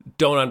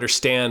don't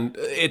understand.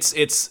 It's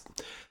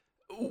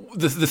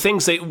the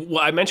things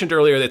I mentioned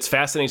earlier. That's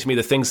fascinating to me.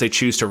 The things they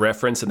choose to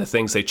reference and the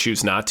things they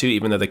choose not to,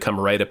 even though they come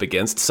right up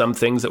against some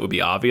things that would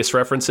be obvious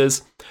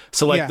references.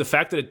 So, like, the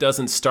fact that it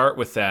doesn't start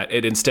with that,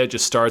 it instead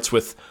just starts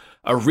with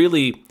a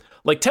really.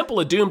 Like, Temple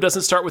of Doom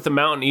doesn't start with a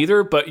mountain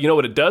either, but you know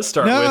what it does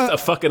start with? A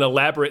fucking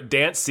elaborate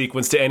dance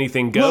sequence to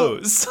Anything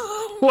Goes.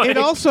 Well, it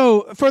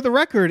also, for the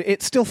record,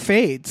 it still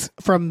fades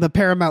from the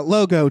Paramount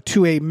logo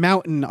to a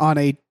mountain on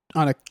a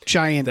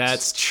giant.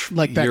 That's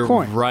like that you're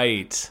coin.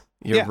 Right.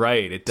 You're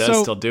right. It does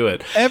still do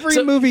it.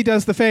 Every movie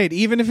does the fade,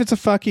 even if it's a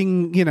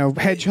fucking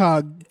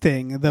hedgehog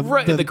thing.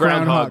 The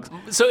groundhog.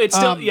 So it's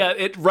still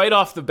it right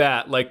off the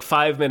bat, like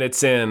 5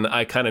 minutes in,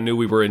 I kind of knew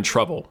we were in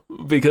trouble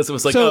because it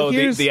was like,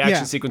 the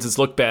action sequences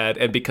look bad,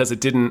 and because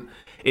it didn't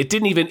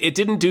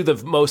do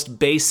the most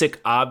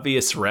basic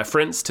obvious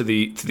reference to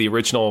the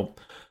original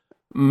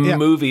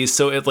movies.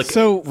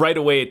 So right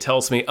away it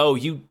tells me, oh,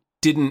 you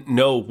didn't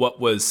know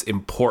what was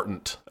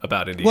important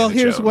about Indiana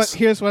Jones.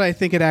 Here's what I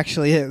think it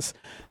actually is.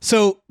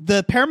 So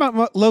the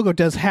Paramount logo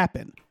does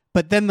happen,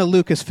 but then the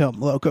Lucasfilm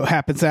logo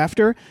happens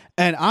after,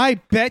 and I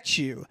bet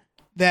you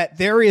that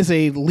there is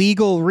a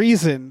legal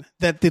reason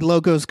that the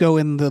logos go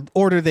in the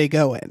order they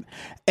go in.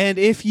 And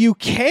if you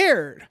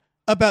cared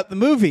about the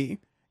movie,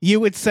 you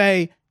would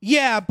say,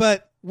 yeah,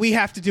 but we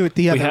have to do it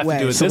the other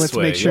way. So let's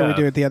make sure we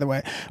do it the other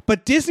way.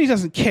 But Disney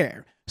doesn't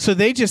care. So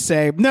they just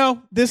say,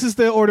 no, this is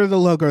the order the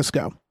logos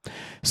go.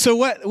 So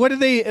what do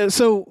they?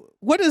 So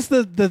what does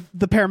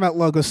the Paramount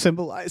logo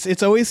symbolize?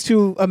 It's always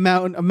to a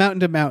mountain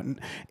to mountain.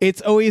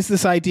 It's always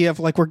this idea of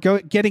like we're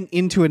getting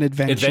into an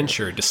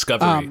adventure,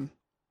 discovery.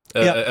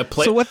 A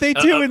place. So what they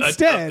do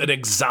instead, an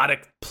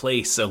exotic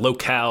place, a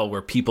locale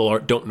where people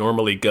don't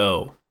normally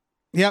go.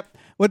 Yep.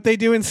 What they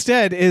do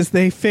instead is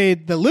they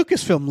fade the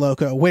Lucasfilm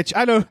logo, which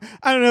I don't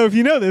know if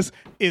you know this,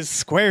 is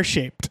square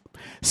shaped.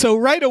 So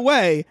right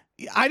away,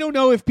 I don't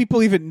know if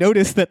people even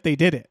noticed that they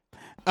did it.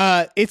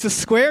 It's a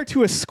square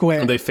to a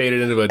square. And they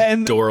faded into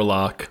a door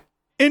lock.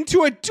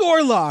 Into a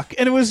door lock.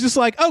 And it was just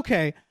like,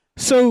 okay,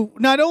 so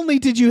not only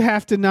did you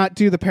have to not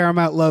do the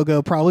Paramount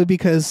logo, probably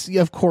because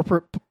of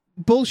corporate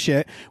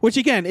bullshit, which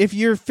again, if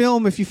you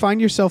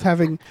find yourself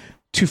having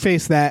to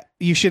face that,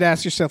 you should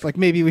ask yourself, like,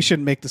 maybe we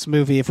shouldn't make this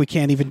movie if we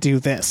can't even do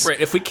this. Right,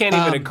 if we can't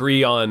even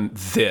agree on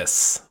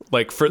this,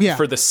 like for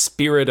the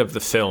spirit of the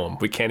film,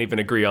 we can't even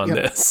agree on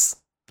this.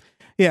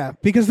 Yeah,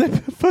 because the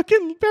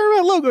fucking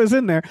Paramount logo is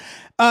in there.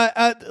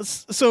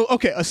 So,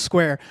 okay, a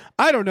square.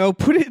 I don't know,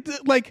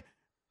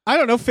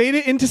 fade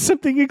it into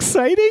something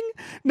exciting?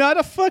 Not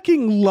a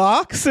fucking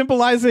lock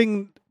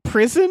symbolizing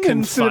prison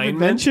instead of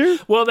adventure?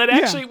 Well, that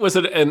actually was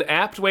an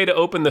apt way to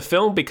open the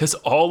film because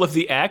all of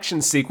the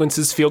action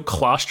sequences feel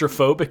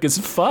claustrophobic as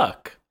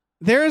fuck.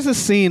 There is a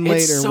scene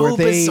later where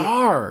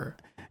bizarre.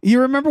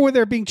 You remember where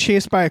they're being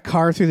chased by a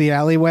car through the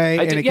alleyway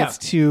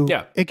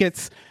it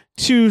gets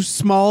too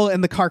small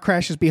and the car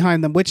crashes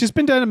behind them, which has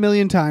been done a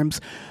million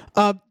times.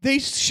 They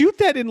shoot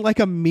that in like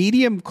a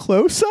medium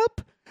close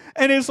up,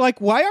 and it's like,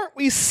 why aren't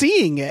we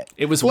seeing it?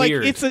 It was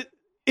weird.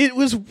 It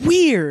was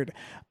weird.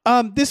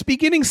 This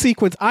beginning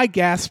sequence, I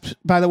gasped,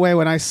 by the way,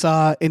 when I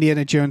saw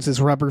Indiana Jones's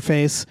rubber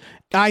face.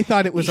 I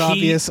thought it was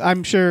obvious.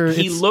 I'm sure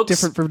it's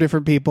different for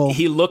different people.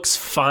 He looks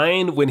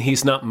fine when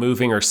he's not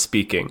moving or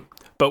speaking.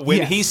 But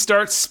when he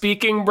starts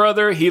speaking,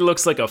 brother, he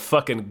looks like a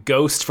fucking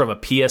ghost from a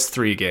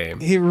PS3 game.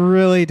 He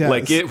really does.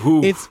 Like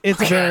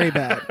it's very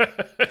bad.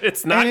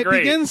 It's not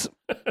great.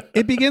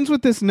 It begins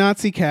with this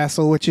Nazi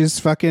castle, which is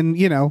fucking,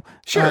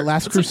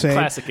 Last Crusade.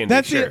 Classic indie,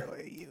 That's sure.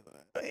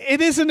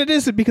 It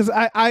isn't because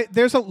I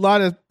there's a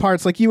lot of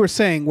parts, like you were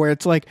saying, where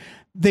it's like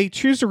they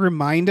choose to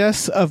remind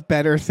us of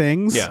better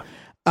things. Yeah.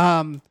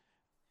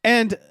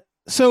 And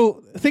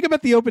so think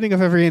about the opening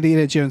of every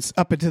Indiana Jones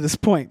up until this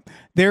point.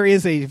 There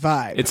is a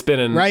vibe. It's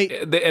been right,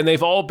 and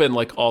they've all been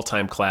like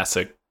all-time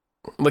classic.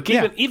 Like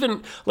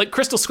even like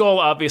Crystal Skull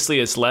obviously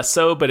is less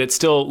so, but it's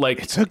still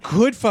like it's a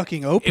good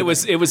fucking opening.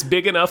 It was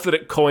big enough that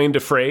it coined a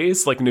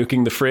phrase like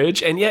nuking the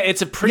fridge, and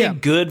it's a pretty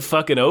good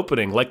fucking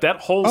opening. Like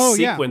that whole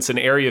sequence in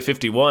Area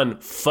 51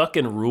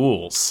 fucking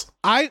rules.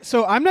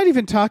 So I'm not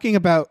even talking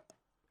about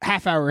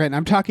half hour in.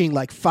 I'm talking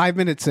like 5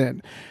 minutes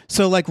in.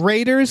 So like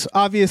Raiders,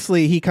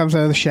 obviously he comes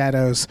out of the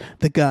shadows,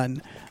 the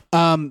gun.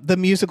 The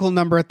musical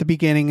number at the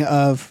beginning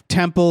of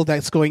Temple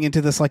that's going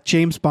into this like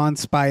James Bond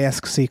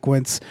spy-esque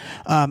sequence.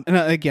 And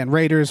again,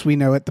 Raiders, we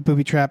know it, the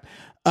booby trap.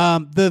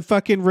 The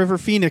fucking River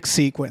Phoenix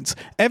sequence.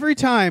 Every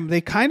time they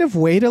kind of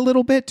wait a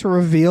little bit to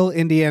reveal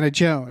Indiana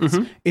Jones.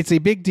 Mm-hmm. It's a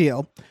big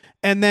deal.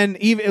 And then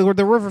even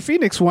the River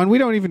Phoenix one, we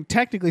don't even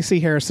technically see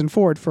Harrison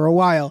Ford for a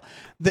while.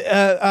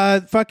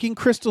 The fucking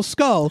Crystal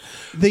Skull,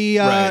 the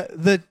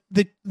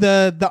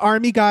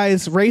army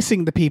guys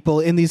racing the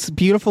people in these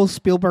beautiful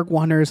Spielberg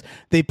wonders.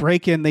 They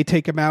break in, they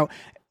take him out.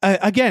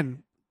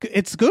 Again,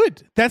 it's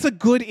good. That's a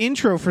good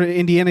intro for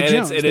Indiana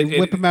Jones. They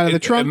whip him out of the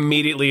trunk. It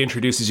immediately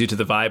introduces you to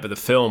the vibe of the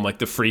film, like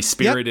the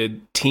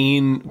free-spirited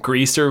teen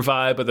greaser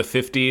vibe of the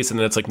 50s, and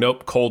then it's like,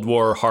 nope, Cold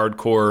War,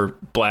 hardcore,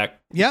 Black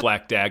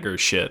Dagger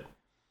shit.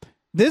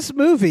 This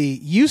movie,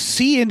 you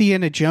see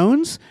Indiana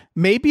Jones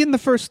maybe in the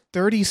first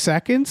 30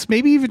 seconds,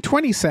 maybe even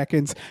 20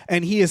 seconds,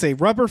 and he is a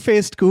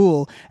rubber-faced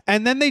ghoul,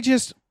 and then they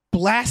just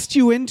blast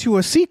you into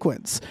a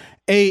sequence,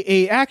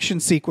 a action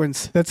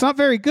sequence that's not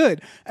very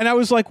good. And I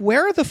was like,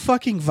 where are the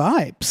fucking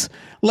vibes?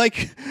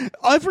 Like,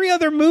 every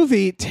other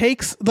movie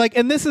takes, like,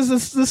 and this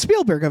is the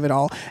Spielberg of it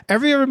all,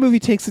 every other movie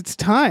takes its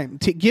time,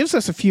 gives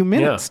us a few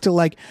minutes to,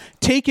 like,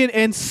 take it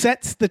and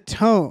sets the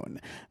tone,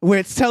 where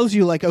it tells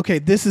you, like, okay,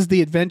 this is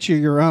the adventure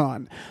you're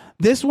on.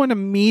 This one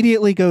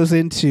immediately goes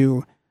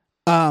into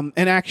an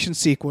action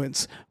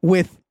sequence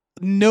with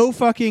no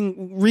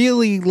fucking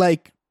really,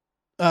 like,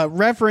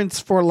 reverence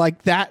for,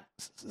 like, that,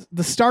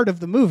 the start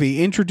of the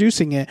movie,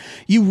 introducing it.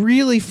 You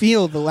really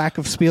feel the lack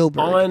of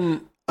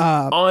Spielberg.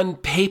 On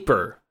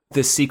paper,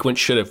 this sequence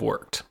should have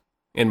worked,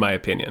 in my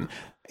opinion.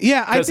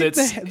 Yeah, I think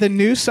the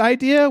noose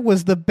idea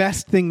was the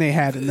best thing they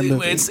had in the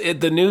movie.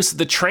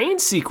 The train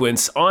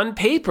sequence on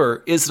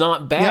paper is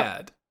not bad.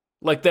 Yep.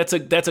 Like that's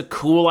a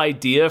cool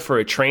idea for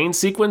a train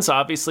sequence.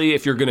 Obviously,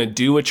 if you're going to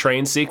do a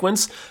train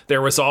sequence,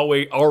 there was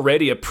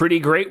already a pretty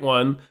great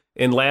one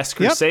in Last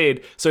Crusade.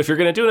 Yep. So if you're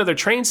going to do another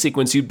train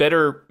sequence, you'd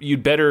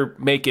better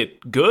make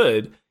it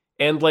good.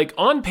 And like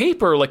on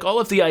paper, like all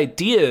of the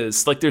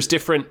ideas, like there's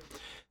different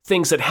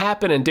things that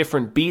happen and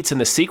different beats in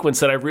the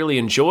sequence that I really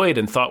enjoyed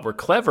and thought were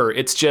clever.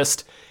 It's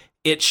just,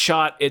 it's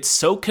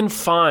so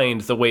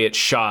confined the way it's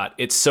shot.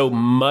 It's so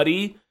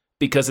muddy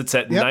because it's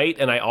at night.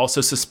 And I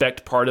also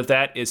suspect part of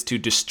that is to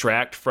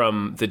distract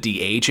from the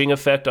de-aging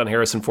effect on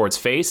Harrison Ford's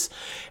face.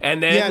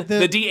 And then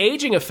the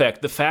de-aging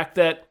effect, the fact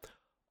that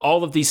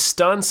all of these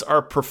stunts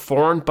are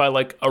performed by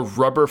like a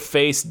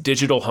rubber-faced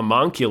digital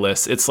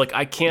homunculus. It's like,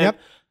 I can't... Yep.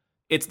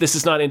 This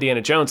is not Indiana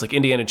Jones. Like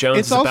Indiana Jones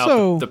is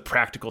about the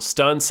practical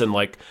stunts, and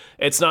like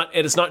it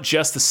is not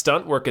just the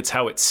stunt work, it's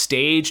how it's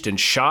staged and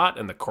shot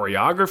and the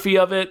choreography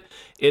of it.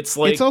 It's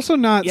like, it's also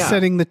not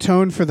setting the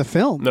tone for the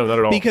film. No, not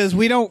at all. Because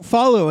we don't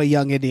follow a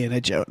young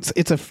Indiana Jones.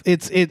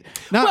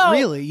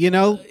 Really, you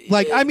know?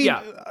 Like, I mean,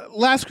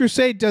 Last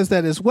Crusade does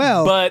that as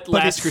well. But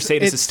Last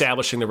Crusade is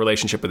establishing the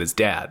relationship with his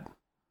dad.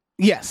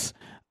 Yes.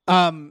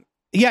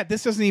 Yeah,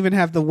 this doesn't even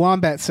have the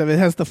wombat stuff. It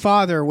has the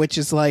father, which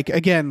is like,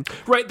 again,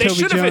 right. They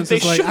should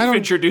have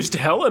introduced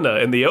Helena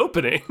in the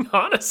opening.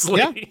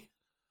 Honestly,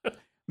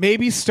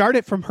 maybe start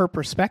it from her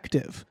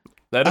perspective.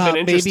 That'd have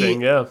been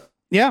interesting.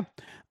 Yeah.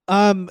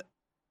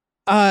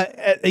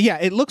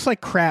 It looks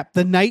like crap.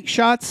 The night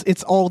shots,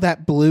 it's all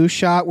that blue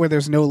shot where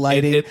there's no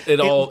lighting. It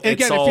feels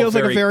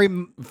like a very,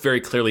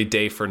 very clearly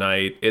day for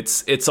night.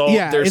 It's all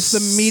it's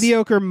the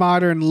mediocre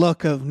modern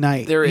look of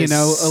night. There is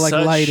like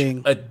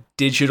lighting, a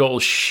digital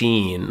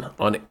sheen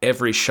on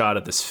every shot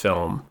of this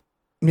film.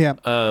 Yeah.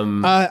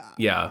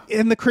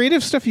 And the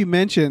creative stuff you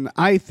mentioned,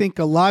 I think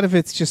a lot of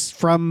it's just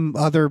from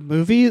other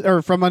movies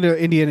or from under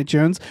Indiana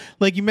Jones.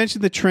 Like you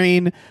mentioned the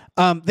train.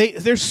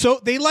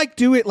 They like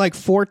do it like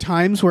 4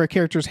 times where a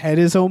character's head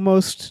is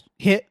almost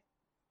hit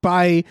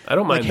by I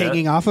don't mind like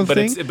hanging off of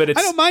things. I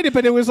don't mind it,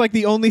 but it was like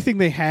the only thing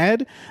they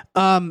had.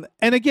 And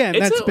again,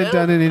 that's been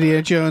done in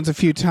Indiana Jones a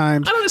few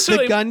times.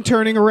 The gun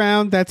turning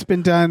around, that's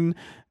been done.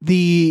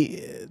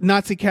 The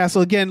Nazi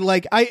castle again,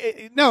 like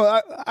I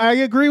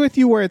agree with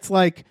you where it's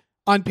like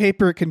on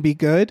paper it can be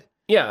good.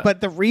 Yeah.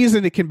 But the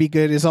reason it can be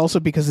good is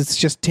also because it's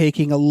just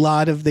taking a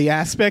lot of the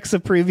aspects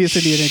of previous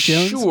Indiana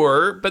Jones.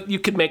 Sure, but you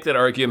could make that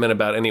argument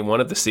about any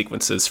one of the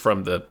sequences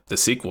from the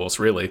sequels,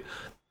 really.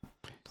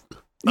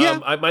 Yeah.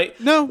 I might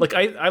No, like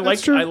I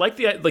like true. I like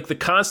the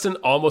constant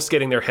almost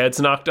getting their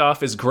heads knocked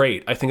off is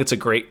great. I think it's a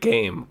great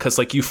game because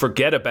like you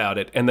forget about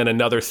it and then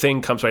another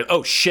thing comes right.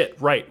 Oh shit!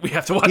 Right, we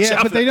have to watch out.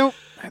 Yeah, but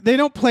they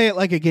don't play it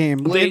like a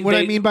game. What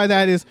I mean by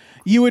that is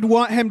you would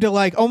want him to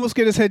like almost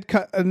get his head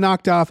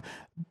knocked off,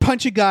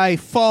 punch a guy,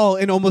 fall,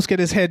 and almost get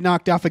his head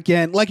knocked off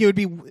again. Like it would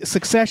be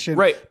Succession.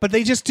 Right. But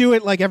they just do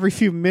it like every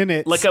few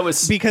minutes. Like I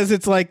was because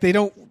it's like they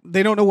don't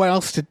know what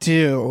else to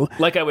do.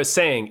 Like I was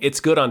saying, it's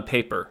good on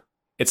paper.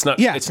 It's not.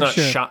 Yeah, it's for not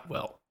sure. shot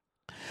well.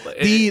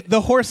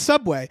 The horse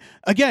subway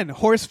again,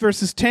 horse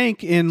versus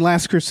tank in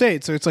Last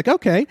Crusade. So it's like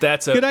okay,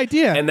 that's a good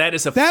idea, and that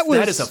is a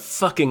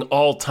fucking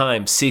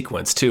all-time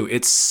sequence too.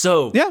 It's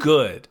so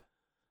good.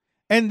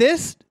 And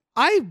this,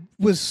 it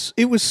was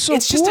so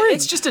boring.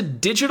 It's just a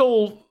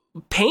digital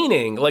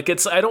painting. Like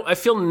I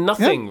feel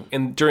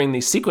nothing during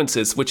these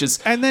sequences, which is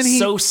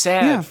so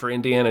sad for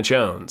Indiana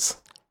Jones.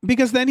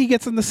 Because then he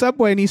gets in the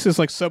subway and he says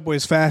like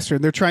Subway's faster,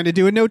 and they're trying to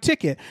do a no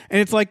ticket,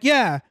 and it's like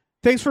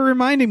thanks for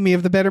reminding me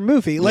of the better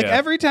movie. Like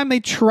every time they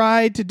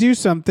tried to do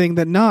something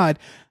that nod,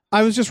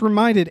 I was just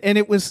reminded.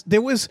 And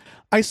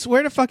I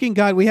swear to fucking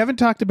God, we haven't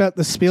talked about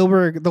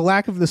the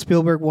lack of the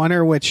Spielberg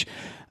wonder, which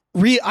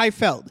I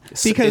felt.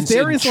 Because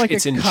there is like a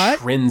cut. It's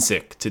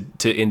intrinsic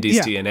to Indy's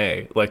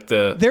DNA. Like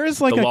there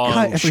is like a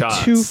cut every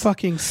shots. 2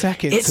 fucking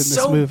seconds in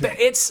this movie.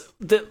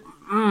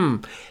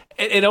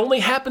 It only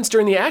happens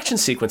during the action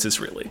sequences,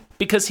 really,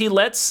 because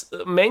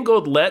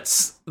Mangold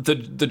lets the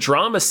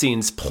drama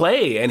scenes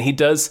play, and he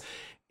does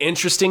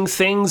interesting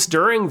things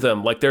during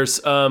them. Like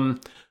there's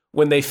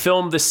when they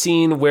film the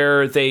scene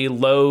where they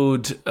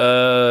load,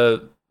 I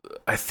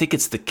think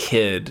it's the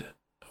kid,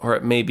 or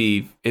it may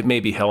be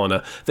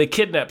Helena. They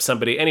kidnap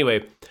somebody.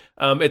 Anyway,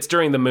 it's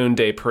during the Moon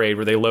Day parade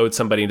where they load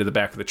somebody into the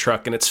back of the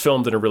truck, and it's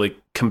filmed in a really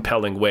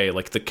compelling way.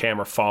 Like the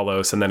camera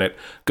follows, and then it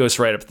goes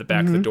right up to the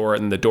back of the door,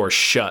 and the door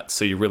shuts,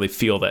 so you really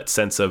feel that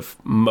sense of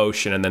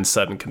motion and then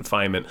sudden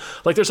confinement.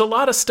 Like there's a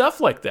lot of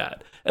stuff like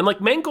that, and like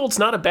Mangold's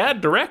not a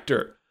bad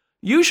director.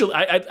 Usually,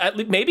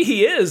 maybe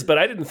he is, but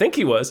I didn't think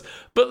he was.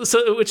 But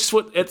so, which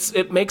is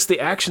it makes the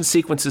action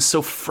sequences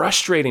so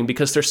frustrating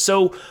because they're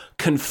so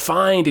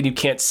confined and you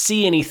can't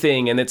see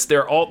anything, and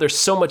there's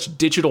so much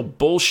digital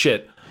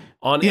bullshit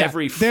on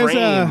every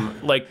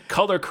frame, like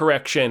color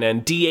correction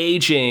and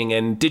de-aging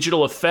and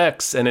digital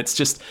effects, and it's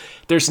just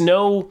there's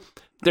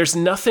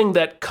nothing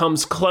that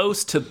comes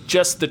close to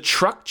just the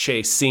truck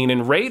chase scene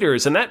in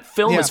Raiders, and that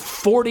film is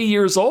 40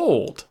 years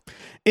old.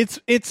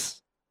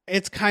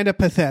 It's kind of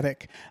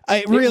pathetic.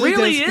 It really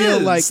does feel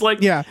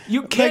like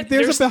you can't. Like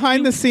there's a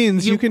behind the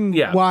scenes you can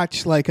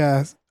watch like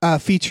a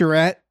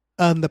featurette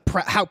on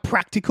how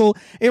practical.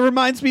 It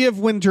reminds me of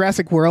when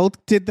Jurassic World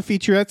did the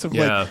featurettes of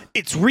like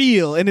it's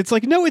real, and it's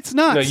like no, it's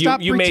not. No,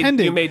 Stop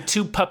pretending. You made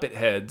 2 puppet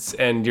heads,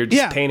 and you're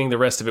just painting the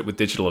rest of it with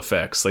digital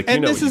effects. Like,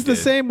 and this is the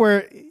same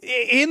where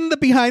in the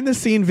behind the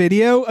scene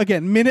video,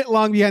 again, minute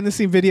long behind the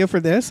scene video for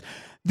this.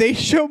 They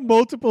show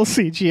multiple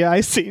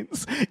CGI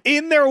scenes.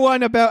 In their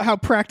one about how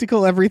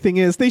practical everything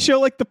is, they show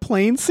like the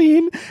plane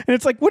scene, and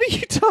it's like, what are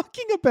you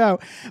talking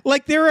about?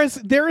 Like there is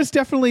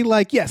definitely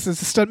like, yes,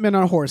 there's a stuntman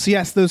on a horse.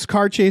 Yes, those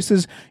car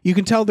chases, you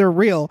can tell they're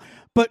real.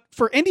 But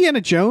for Indiana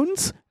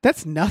Jones,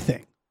 that's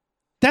nothing.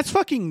 That's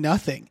fucking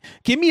nothing.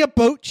 Give me a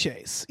boat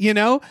chase, you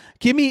know?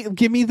 Give me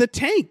the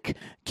tank.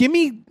 Give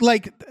me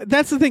like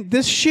that's the thing.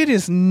 This shit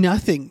is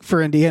nothing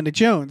for Indiana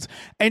Jones.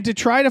 And to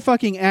try to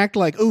fucking act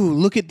like, ooh,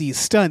 look at these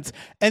stunts.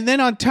 And then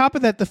on top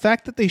of that, the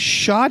fact that they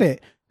shot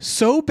it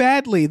so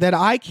badly that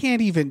I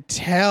can't even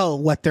tell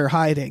what they're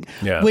hiding.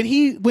 Yeah. When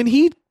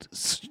he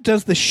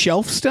does the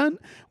shelf stunt,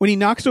 when he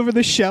knocks over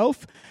the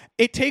shelf,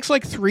 it takes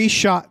like 3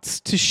 shots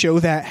to show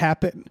that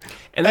happen.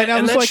 And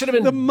I was like, should have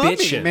been the Mummy,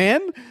 bitchin'.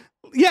 Man.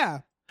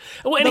 Yeah.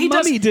 Well, and the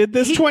Mummy did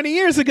this 20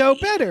 years ago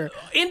better.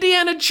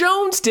 Indiana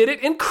Jones did it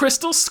in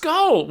Crystal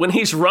Skull when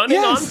he's running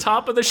on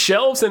top of the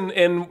shelves in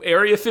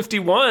Area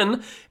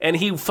 51, and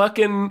he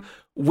fucking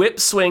whip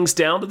swings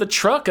down to the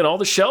truck, and all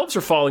the shelves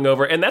are falling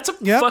over, and that's a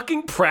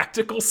fucking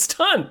practical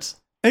stunt.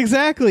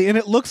 Exactly, and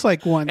it looks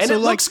like one. And so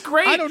it looks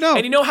great. I don't know.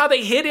 And you know how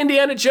they hit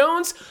Indiana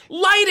Jones?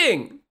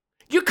 Lighting!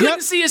 You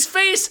couldn't see his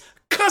face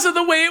because of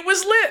the way it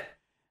was lit.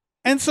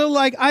 And so,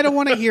 like, I don't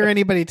want to hear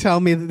anybody tell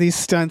me that these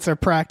stunts are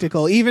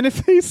practical, even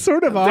if they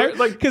sort of are.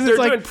 Because they're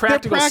doing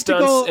practical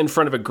stunts in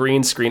front of a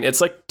green screen.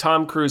 It's like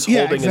Tom Cruise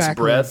holding his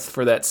breath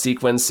for that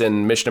sequence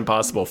in Mission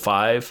Impossible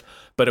 5,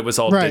 but it was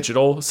all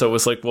digital. So it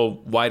was like,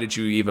 well, why did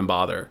you even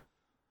bother?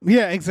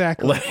 Yeah,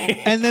 exactly.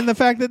 And then the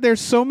fact that there's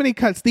so many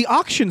cuts, the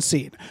auction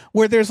scene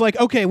where there's like,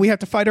 okay, we have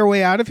to fight our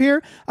way out of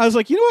here. I was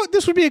like, you know what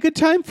this would be a good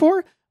time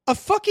for? A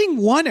fucking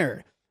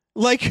oneer.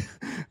 Like,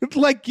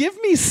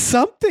 give me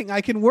something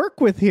I can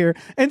work with here.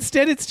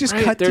 Instead, it's just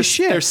cut to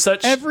shit.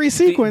 Every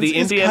sequence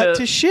is cut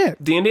to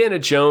shit. The Indiana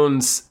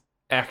Jones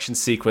action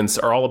sequence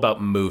are all about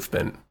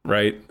movement,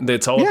 right?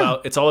 It's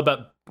all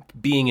about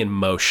being in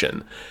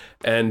motion,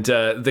 and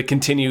the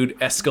continued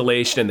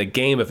escalation and the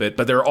game of it.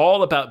 But they're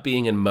all about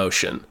being in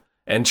motion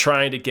and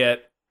trying to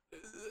get.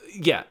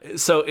 Yeah,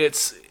 so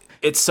it's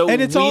so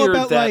and it's weird all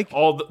about, that like,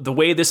 all the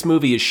way this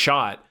movie is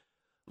shot.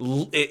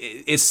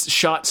 it's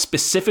shot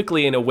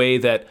specifically in a way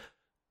that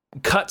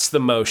cuts the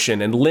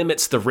motion and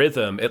limits the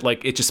rhythm.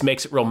 It just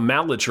makes it real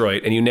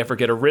maladroit, and you never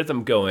get a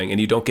rhythm going,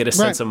 and you don't get a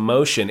sense of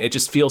motion. It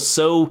just feels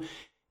so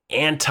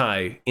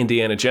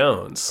anti-Indiana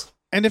Jones.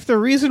 And if the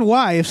reason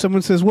why, if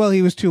someone says, well,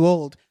 he was too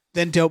old,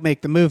 then don't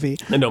make the movie.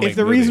 If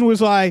the reason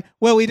was why,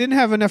 well, we didn't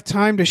have enough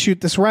time to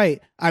shoot this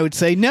right, I would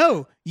say,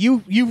 no,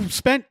 you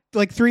spent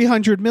like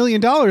 $300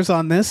 million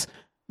on this.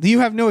 You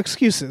have no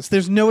excuses.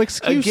 There's no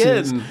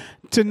excuses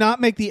to not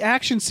make the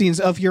action scenes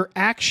of your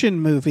action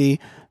movie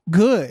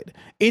good.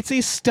 It's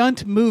a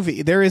stunt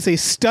movie. There is a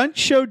stunt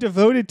show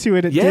devoted to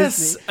it at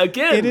Disney.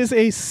 Again. It is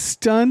a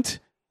stunt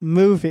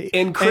movie.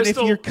 And if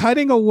you're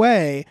cutting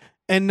away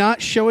and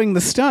not showing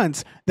the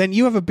stunts, then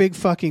you have a big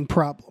fucking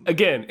problem.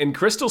 Again, in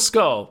Crystal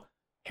Skull,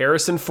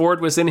 Harrison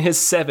Ford was in his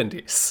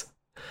 70s.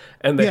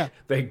 And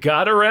they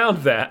got around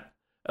that.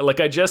 Like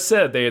I just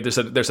said,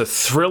 there's a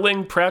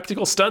thrilling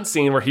practical stunt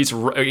scene where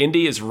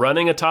Indy is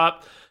running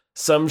atop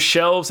some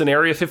shelves in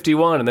Area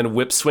 51 and then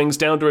whip swings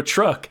down to a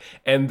truck.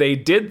 And they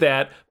did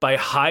that by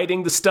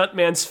hiding the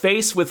stuntman's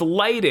face with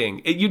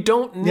lighting. You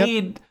don't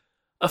need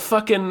a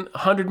fucking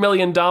 $100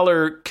 million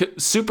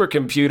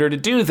supercomputer to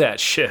do that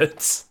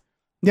shit.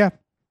 Yeah.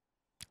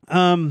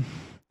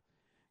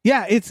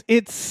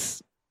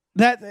 It's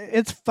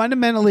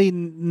fundamentally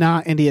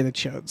not Indiana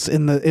Jones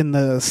in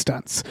the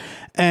stunts.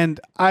 And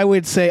I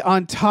would say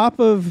on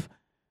top of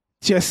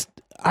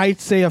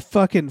I'd say a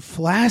fucking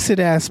flaccid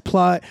ass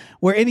plot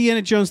where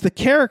Indiana Jones, the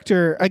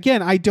character,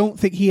 again, I don't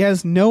think he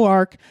has no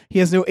arc, he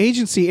has no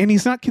agency, and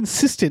he's not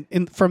consistent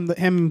from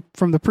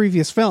the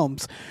previous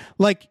films.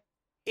 Like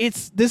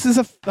this is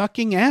a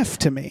fucking F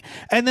to me.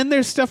 And then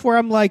there's stuff where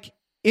I'm like,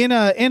 in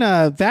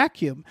a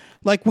vacuum,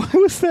 like why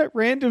was that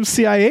random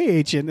CIA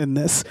agent in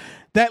this?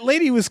 That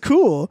lady was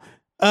cool.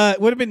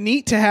 Would have been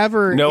neat to have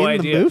her in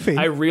the movie.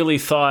 I really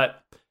thought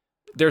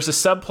there's a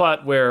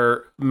subplot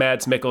where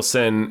Mads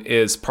Mikkelsen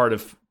is part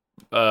of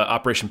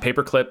Operation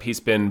Paperclip. He's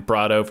been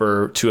brought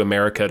over to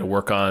America to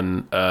work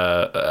on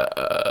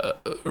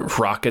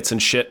rockets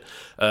and shit.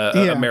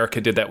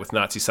 America did that with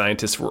Nazi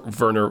scientist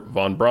Werner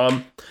von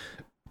Braun,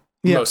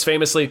 most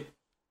famously.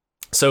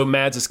 So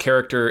Mads'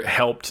 character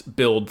helped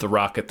build the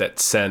rocket that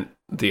sent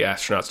the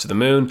astronauts to the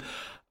moon.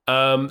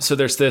 So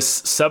there's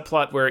this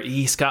subplot where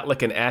he's got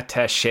like an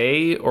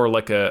attaché or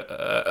like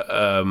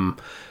a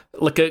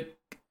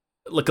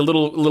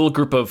little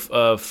group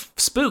of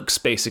spooks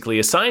basically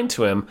assigned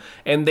to him,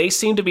 and they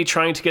seem to be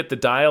trying to get the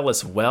dial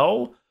as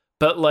well.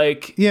 But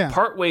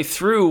partway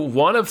through,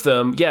 one of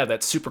them,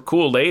 that super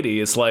cool lady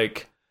is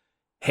like,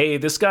 hey,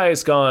 this guy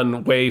has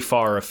gone way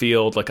far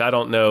afield. Like, I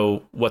don't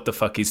know what the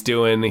fuck he's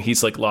doing.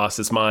 He's like lost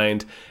his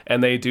mind.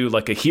 And they do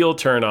like a heel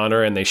turn on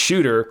her and they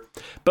shoot her.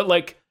 But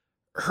like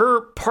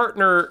her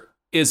partner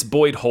is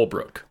Boyd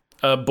Holbrook.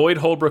 Boyd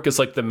Holbrook is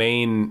like the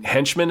main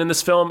henchman in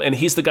this film. And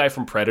he's the guy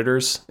from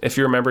Predators. If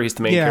you remember, he's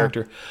the main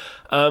character.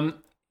 And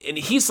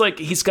he's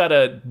got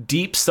a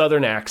deep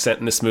Southern accent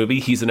in this movie.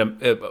 He's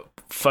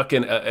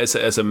fucking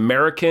as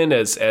American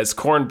as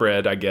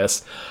cornbread, I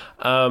guess.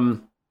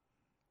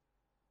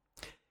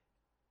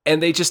 And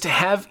they just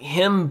have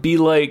him be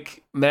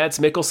like Mads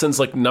Mikkelsen's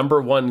like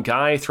number one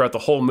guy throughout the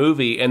whole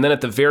movie. And then at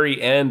the very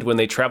end, when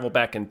they travel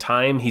back in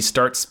time, he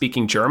starts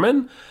speaking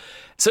German.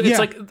 So it's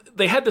like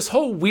they had this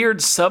whole weird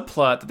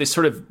subplot that they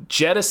sort of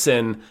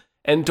jettison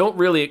and don't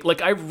really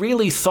like. I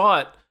really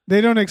thought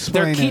they don't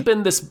explain. They're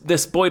keeping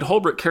this Boyd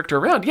Holbrook character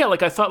around. Yeah,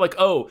 like I thought like,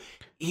 oh,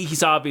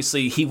 he's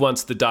obviously he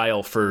wants the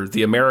dial for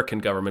the American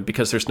government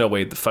because there's no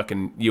way the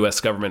fucking U.S.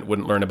 government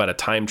wouldn't learn about a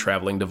time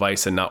traveling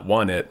device and not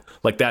want it.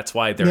 Like that's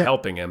why they're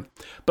helping him.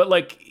 But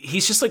like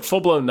he's just like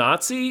full blown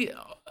Nazi.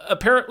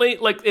 Apparently,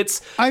 like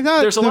there's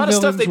a lot of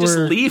stuff they just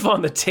leave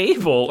on the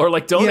table or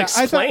like don't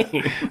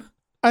explain.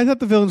 I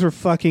thought the villains were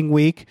fucking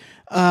weak.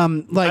 I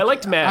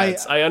liked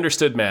Mads. I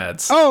understood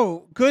Mads.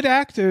 Oh, good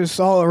actors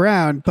all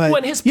around. But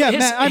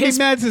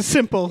Mads is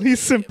simple. He's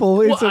simple.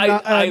 He's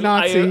a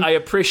Nazi. I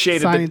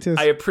appreciated scientist.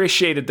 I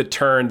appreciated the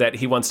turn that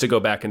he wants to go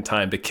back in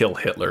time to kill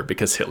Hitler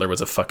because Hitler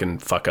was a fucking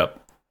fuck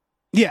up.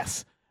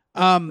 Yes,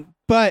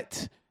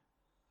 but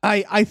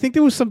I think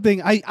there was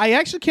something. I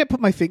actually can't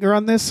put my finger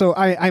on this, so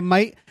I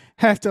might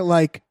have to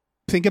like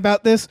think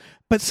about this.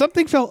 But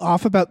something felt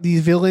off about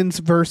these villains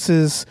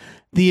versus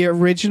the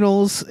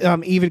originals,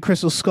 even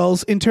Crystal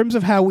Skulls, in terms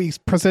of how we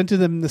presented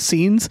them in the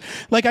scenes.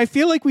 Like, I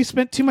feel like we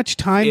spent too much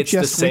time with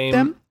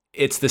them.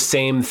 It's the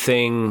same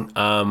thing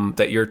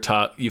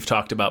that you've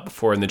talked about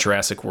before in the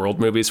Jurassic World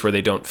movies where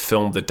they don't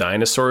film the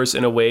dinosaurs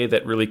in a way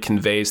that really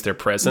conveys their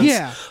presence.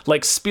 Yeah.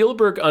 Like,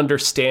 Spielberg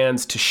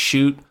understands to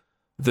shoot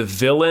the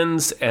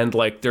villains and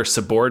like their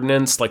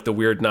subordinates, like the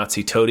weird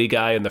Nazi toady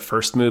guy in the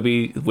first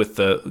movie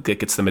that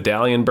gets the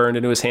medallion burned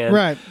into his hand,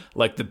 right?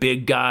 Like the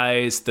big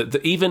guys,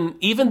 even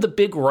the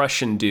big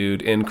Russian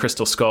dude in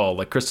Crystal Skull.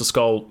 Like Crystal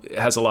Skull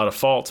has a lot of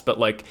faults, but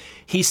like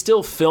he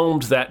still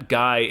filmed that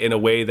guy in a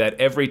way that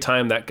every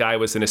time that guy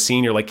was in a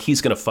scene, you're like, he's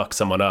gonna fuck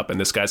someone up,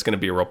 and this guy's gonna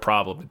be a real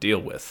problem to deal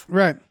with,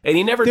 right? And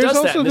he never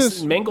does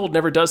that. Mangold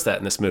never does that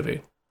in this movie.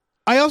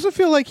 I also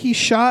feel like he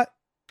shot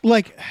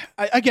like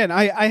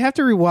I have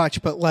to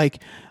rewatch, but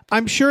like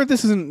I'm sure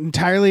this isn't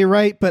entirely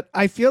right, but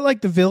I feel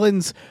like the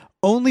villains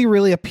only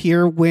really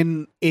appear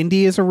when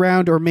Indy is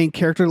around or main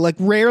character. Like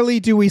rarely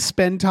do we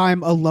spend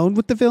time alone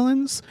with the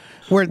villains,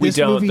 where this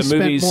movie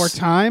spent more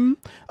time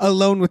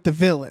alone with the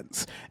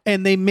villains,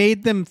 and they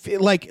made them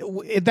like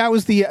that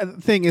was the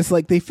thing, is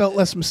like they felt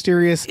less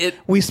mysterious.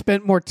 We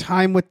spent more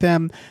time with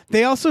them.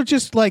 They also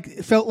just like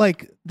felt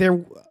like there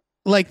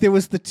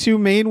was the two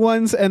main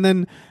ones, and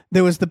then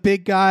there was the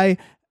big guy.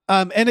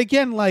 And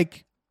again,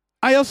 like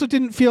I also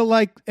didn't feel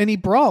like any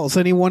brawls,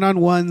 any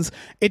one-on-ones.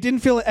 It didn't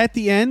feel at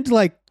the end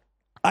like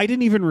I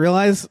didn't even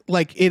realize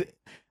like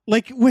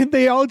when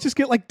they all just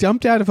get like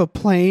dumped out of a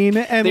plane,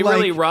 and they like,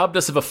 really robbed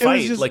us of a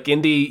fight. just, like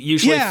Indy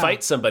usually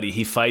fights somebody.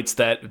 He fights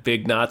that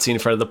big Nazi in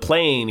front of the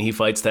plane. He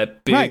fights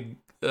that big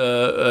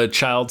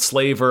child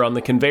slaver on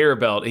the conveyor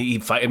belt. He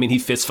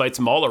fist fights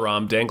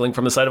Molaram dangling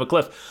from the side of a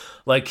cliff.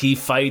 Like he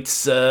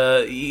fights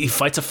a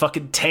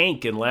fucking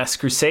tank in Last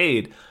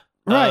Crusade.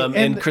 Right,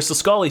 and Crystal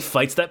Skull, he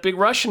fights that big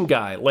Russian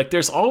guy. Like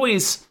there's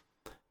always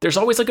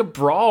like a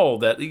brawl.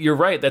 That you're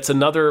right. That's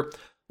another.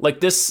 Like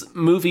this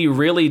movie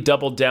really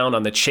doubled down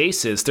on the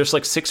chases. There's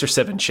like 6 or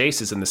 7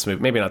 chases in this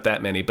movie. Maybe not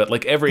that many, but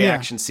like every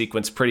action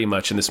sequence pretty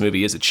much in this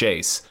movie is a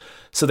chase.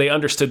 So they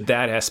understood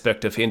that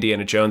aspect of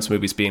Indiana Jones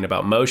movies being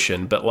about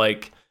motion, but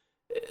like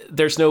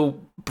there's no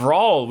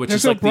brawl, which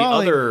is like the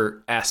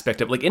other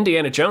aspect of like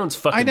Indiana Jones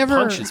fucking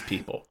punches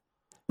people.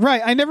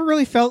 Right. I never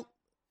really felt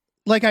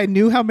like I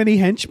knew how many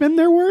henchmen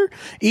there were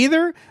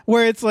either,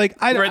 where it's like,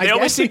 they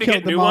always seem to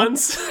get new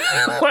ones.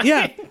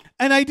 Yeah.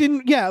 And I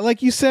didn't,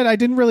 like you said, I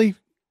didn't really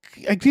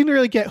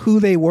get who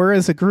they were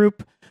as a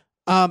group.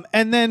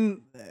 And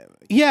then,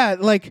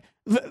 like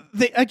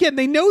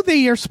they know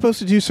they are supposed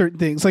to do certain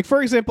things. Like,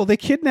 for example, they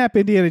kidnap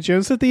Indiana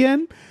Jones at the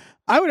end.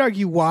 I would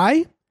argue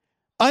why.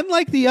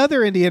 Unlike the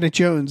other Indiana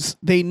Jones,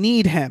 they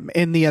need him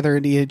in the other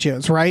Indiana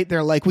Jones, right?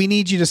 They're like, we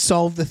need you to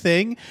solve the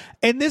thing.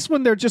 And this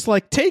one, they're just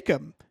like, take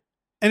him.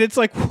 And it's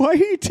like, why are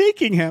you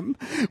taking him?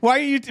 Why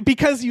are you?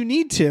 Because you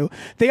need to.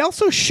 They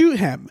also shoot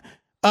him,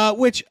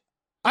 which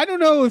I don't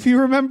know if you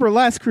remember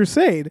Last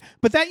Crusade,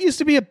 but that used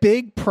to be a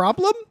big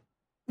problem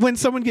when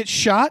someone gets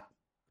shot.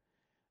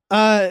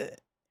 And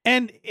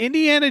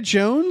Indiana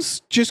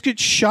Jones just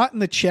gets shot in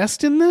the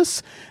chest in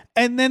this.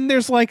 And then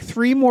there's like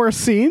 3 more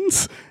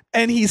scenes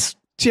and he's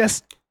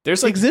just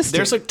existing.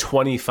 There's like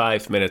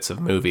 25 minutes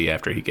of movie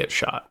after he gets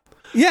shot.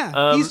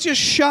 Yeah, he's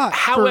just shot.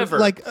 However,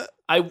 for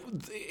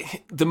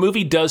the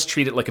movie does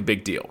treat it like a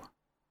big deal.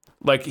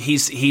 Like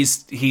he's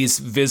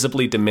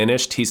visibly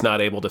diminished. He's not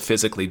able to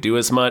physically do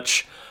as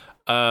much.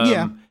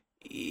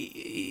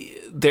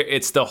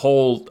 It's the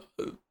whole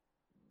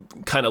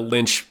kind of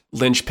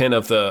linchpin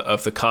of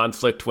the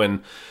conflict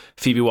when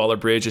Phoebe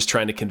Waller-Bridge is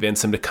trying to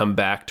convince him to come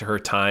back to her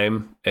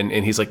time, and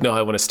he's like, no,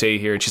 I want to stay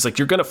here, and she's like,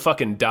 you're gonna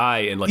fucking die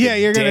in like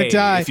you're gonna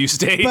die if you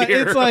stay but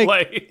here. It's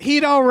like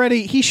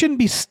he shouldn't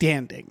be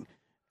standing.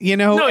 You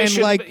know, no, and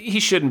he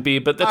shouldn't be,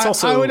 but that's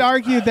also. I would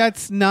argue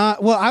that's not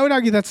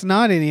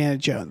Indiana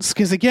Jones,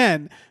 because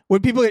again,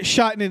 when people get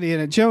shot in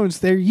Indiana Jones,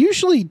 they're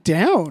usually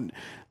down.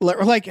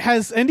 Like,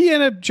 has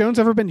Indiana Jones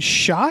ever been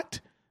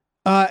shot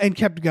and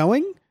kept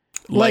going?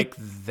 Like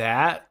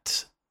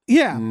that?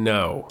 Yeah.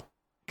 No.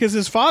 Because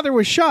his father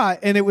was shot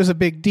and it was a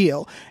big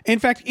deal. In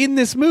fact, in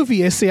this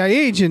movie, a CIA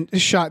agent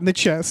is shot in the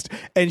chest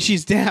and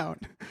she's down.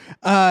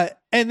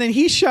 And then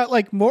he's shot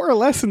like more or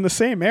less in the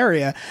same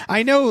area.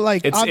 I know,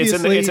 like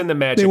obviously it's in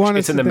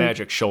the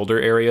magic shoulder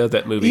area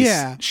that movies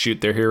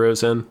shoot their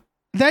heroes in.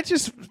 That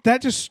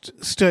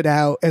just stood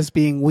out as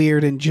being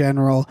weird in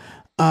general.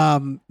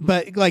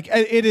 But like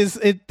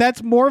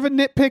that's more of a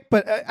nitpick.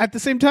 But at the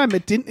same time,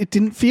 it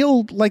didn't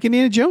feel like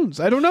Indiana Jones.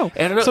 I don't know.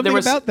 Something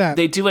about that.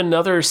 They do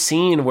another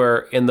scene where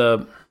in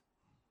the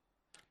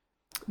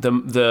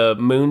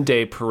Moon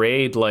Day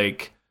parade,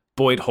 like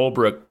Boyd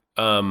Holbrook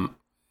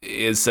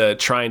is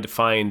trying to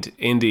find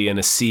Indy in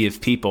a sea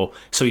of people,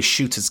 so he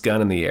shoots his gun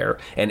in the air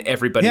and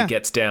everybody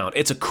gets down.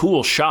 It's a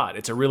cool shot.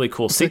 It's a really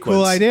cool sequence. A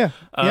cool idea.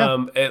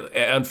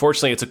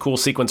 Unfortunately, it's a cool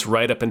sequence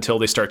right up until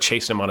they start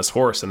chasing him on his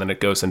horse, and then it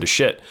goes into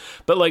shit.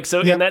 But like,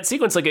 so in that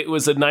sequence, like, it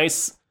was a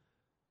nice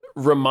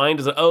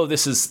reminder that, oh,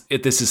 this is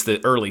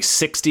the early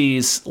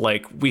 60s.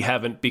 Like, we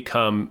haven't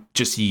become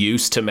just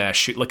used to mass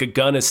shoot. Like, a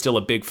gun is still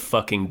a big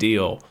fucking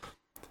deal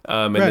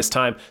in this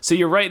time. So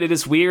you're right. It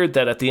is weird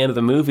that at the end of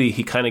the movie,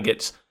 he kind of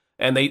gets,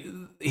 and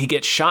he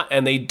gets shot,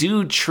 and they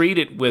do treat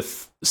it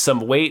with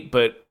some weight,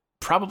 but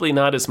probably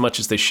not as much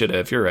as they should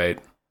have. You're right.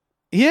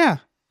 Yeah.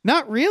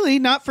 Not really.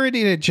 Not for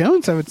Indiana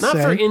Jones, I would say. Not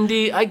for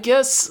Indy, I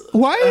guess.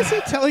 Why is he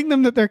telling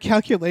them that their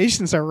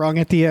calculations are wrong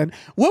at the end?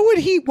 Why would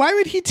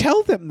he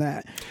tell them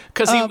that?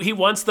 Because he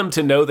wants them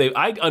to know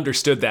I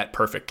understood that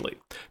perfectly.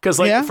 Because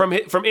like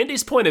from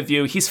Indy's point of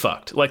view, he's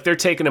fucked. Like, they're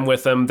taking him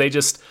with them. They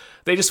just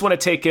want to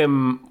take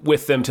him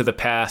with them to the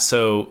past,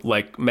 so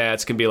like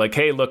Mads can be like,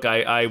 hey, look,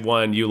 I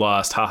won, you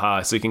lost,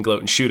 haha, so he can gloat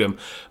and shoot him.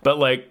 But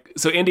like,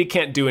 so Indy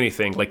can't do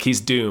anything. Like, he's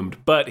doomed.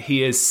 But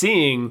he is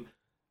seeing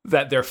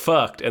that they're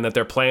fucked and that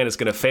their plan is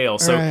going to fail.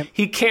 So Right.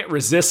 he can't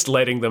resist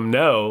letting them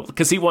know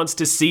because he wants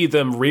to see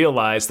them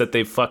realize that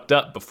they've fucked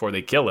up before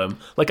they kill him.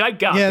 Like, I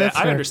got Yeah, that. that's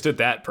I fair. understood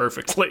that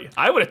perfectly.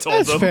 I would have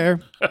told That's them. fair.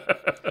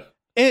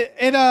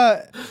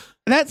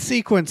 That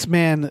sequence,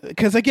 man,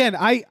 because again,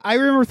 I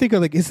remember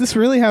thinking, like, is this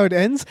really how it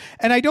ends?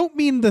 And I don't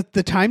mean the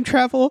time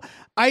travel.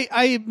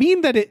 I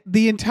mean that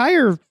the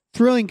entire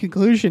thrilling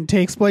conclusion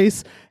takes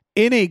place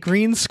in a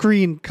green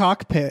screen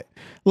cockpit.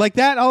 Like,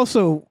 that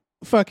also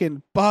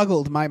fucking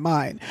boggled my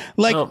mind.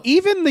 Like, Oh.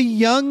 even the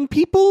young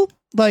people,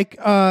 like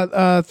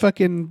Helena,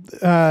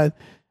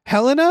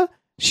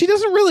 she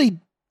doesn't really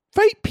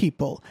fight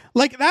people.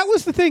 Like, that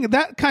was the thing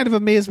that kind of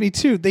amazed me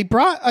too. They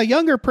brought a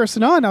younger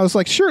person on. I was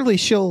like, surely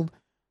she'll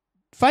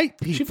fight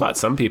people. She fought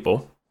some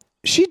people.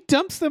 She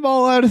dumps them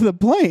all out of the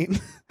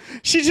plane.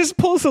 She just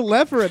pulls a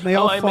lever and they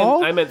all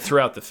fall. I meant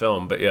throughout the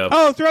film, but yeah.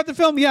 Oh, throughout the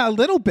film, yeah, a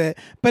little bit.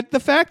 But the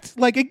fact,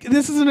 like,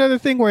 this is another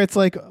thing where it's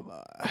like,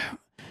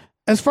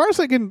 as far as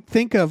I can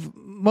think of,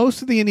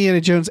 most of the Indiana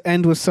Jones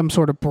end with some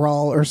sort of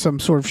brawl or some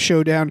sort of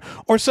showdown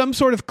or some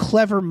sort of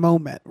clever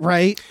moment,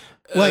 right?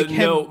 Like,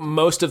 no,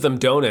 most of them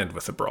don't end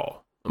with a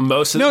brawl.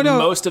 Most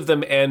of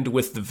them end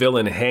with the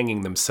villain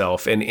hanging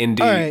themselves and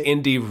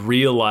Indy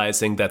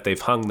realizing that they've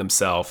hung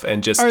themselves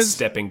and just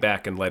stepping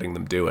back and letting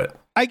them do it.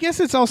 I guess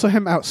it's also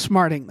him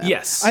outsmarting them.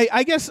 Yes.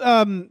 I guess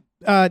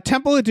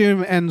Temple of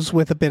Doom ends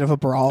with a bit of a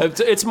brawl.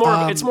 It's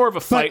more of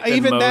a fight. But than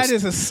even most. that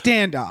is a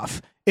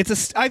standoff.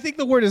 I think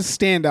the word is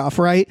standoff,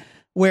 right?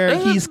 Where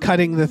he's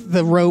cutting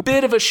the rope.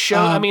 Bit of a show.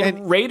 I mean,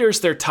 and-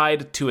 Raiders, they're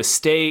tied to a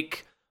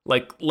stake.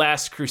 Like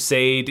Last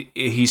Crusade,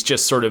 he's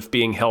just sort of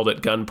being held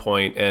at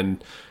gunpoint,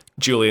 and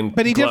Julian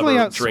But he definitely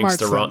Glover drinks outsmarts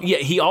the wrong. them. Yeah,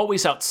 he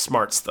always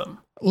outsmarts them.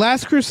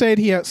 Last Crusade,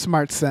 he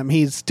outsmarts them.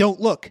 He's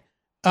don't look.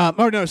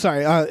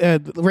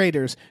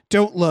 Raiders,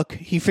 don't look.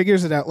 He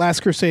figures it out. Last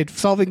Crusade,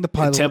 solving the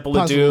puzzle. Temple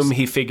of Doom,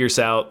 he figures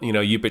out,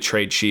 you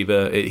betrayed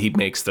Shiva. He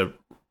makes the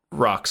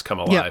rocks come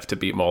alive to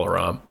beat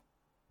Molaram.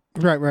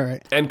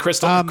 Right. And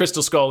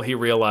Crystal Skull, he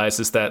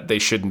realizes that they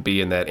shouldn't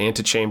be in that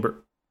antechamber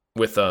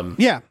with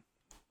Yeah.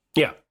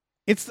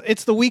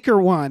 It's the weaker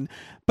one.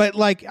 But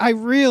like, I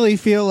really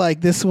feel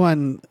like this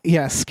one,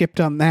 skipped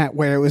on that,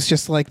 where it was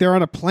just like they're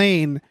on a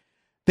plane.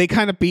 They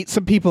kind of beat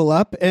some people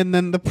up, and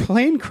then the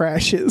plane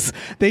crashes.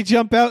 They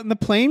jump out, and the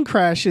plane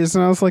crashes,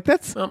 and I was like,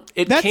 "That's like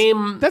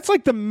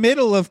the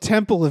middle of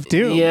Temple of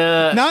Doom,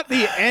 not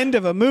the end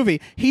of a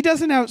movie." He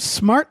doesn't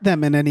outsmart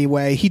them in any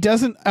way. He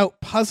doesn't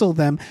outpuzzle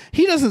them.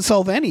 He doesn't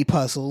solve any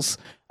puzzles,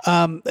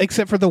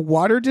 except for the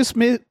water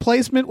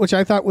displacement, which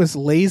I thought was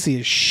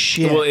lazy as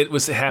shit. Well, it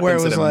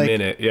happens in a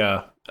minute,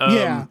 yeah.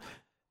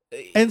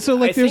 And so,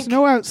 like, there's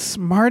no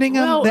outsmarting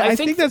him. Well, I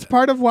think that's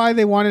part of why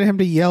they wanted him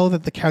to yell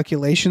that the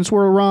calculations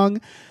were wrong.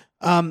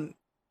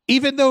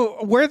 Even though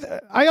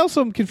I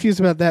also am confused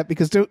about that,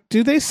 because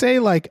do they say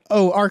like,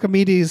 oh,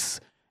 Archimedes,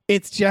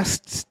 it's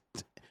just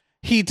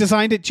he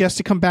designed it just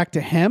to come back to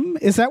him?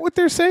 Is that what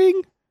they're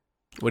saying?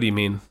 What do you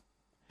mean?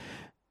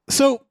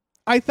 So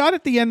I thought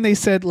at the end they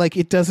said like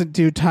it doesn't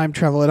do time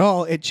travel at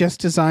all. It just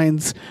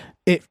designs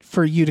it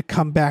for you to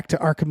come back to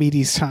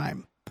Archimedes'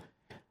 time.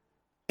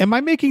 Am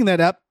I making that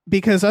up?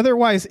 Because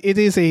otherwise it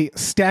is a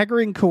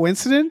staggering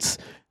coincidence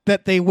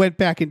that they went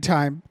back in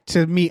time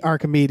to meet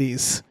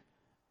Archimedes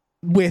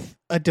with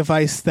a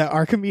device that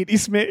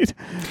Archimedes made.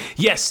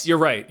 Yes, you're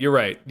right.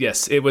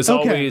 Yes, it was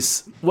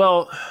always...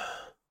 Well,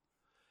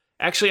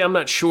 actually, I'm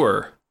not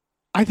sure.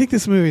 I think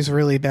this movie is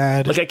really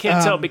bad. Like, I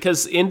can't tell,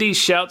 because Indy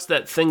shouts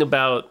that thing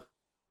about...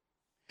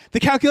 the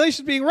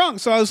calculations being wrong.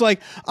 So I was like,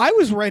 I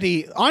was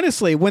ready.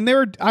 Honestly, when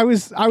I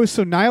was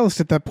so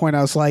nihilist at that point.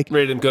 I was like,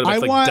 ready to go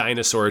to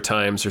dinosaur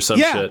times or some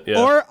shit.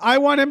 Yeah. Or I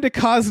want him to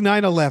cause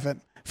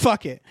 9/11.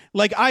 Fuck it.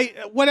 Like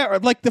whatever.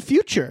 Like the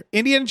future.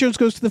 Indiana Jones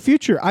goes to the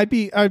future. I'd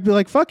be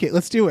like, fuck it,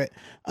 let's do it.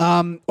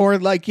 Or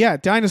like,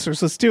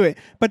 dinosaurs, let's do it.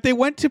 But they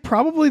went to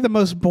probably the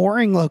most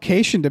boring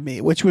location to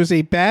me, which was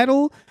a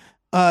battle,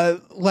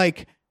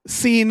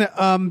 scene.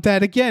 That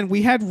again,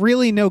 we had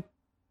really no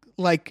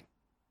like.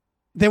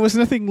 There was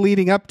nothing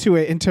leading up to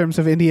it in terms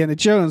of Indiana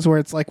Jones, where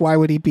it's like, why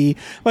would he be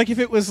like, if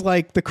it was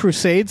like the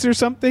Crusades or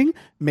something,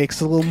 makes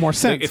a little more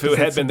sense. If it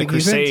had been the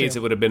Crusades, it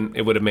would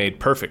have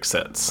made perfect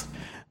sense.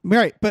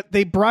 Right. But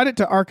they brought it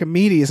to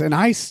Archimedes, and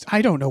I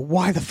don't know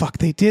why the fuck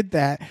they did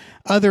that,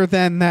 other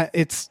than that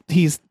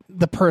he's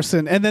the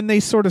person. And then they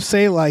sort of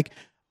say like,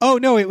 oh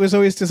no, it was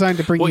always designed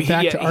to bring you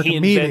back to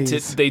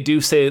Archimedes. They do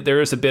say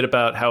there is a bit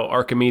about how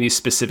Archimedes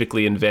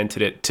specifically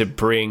invented it to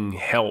bring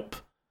help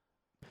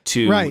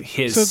to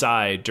his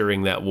side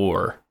during that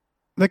war.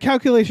 The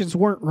calculations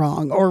weren't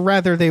wrong, or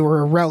rather they were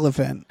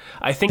irrelevant.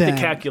 I think the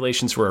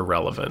calculations were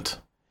irrelevant.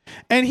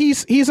 And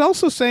he's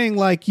also saying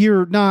like,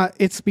 you're not,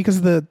 it's because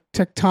of the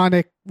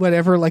tectonic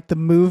whatever, like the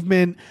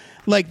movement,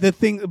 like the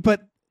thing,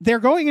 but they're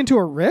going into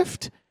a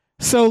rift.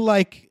 So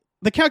like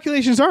the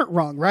calculations aren't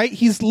wrong, right?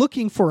 He's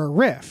looking for a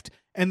rift.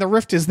 and the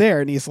rift is there,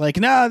 and he's like,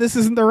 "No, this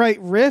isn't the right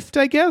rift,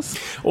 I guess."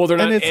 Well, they're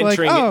not And it's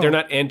entering like, it. oh. They're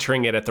not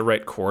entering it at the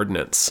right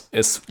coordinates.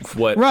 Is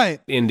what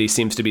Right. Indy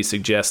seems to be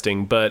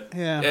suggesting. But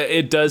Yeah.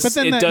 it does. But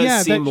then It that- does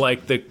yeah, seem that-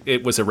 like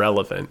it was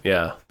irrelevant.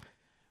 Yeah.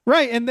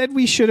 Right, and then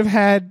we should have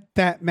had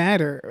that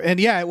matter. And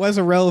yeah, it was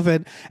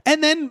irrelevant.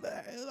 And then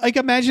like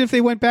imagine if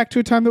they went back to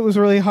a time that was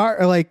really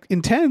hard or like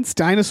intense,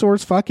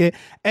 dinosaurs, fuck it.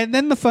 And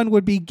then the fun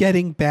would be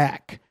getting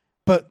back.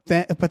 But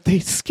they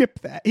skip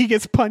that. He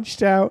gets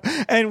punched out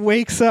and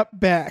wakes up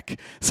back.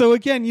 So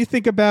again, you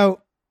think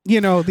about,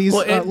 these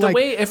Well, the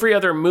way every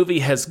other movie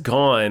has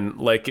gone,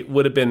 like it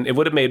would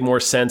have made more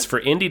sense for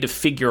Indy to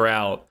figure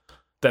out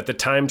that the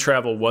time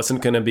travel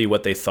wasn't going to be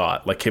what they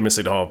thought. Like him and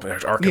said, "Oh,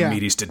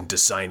 Archimedes didn't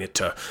design it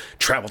to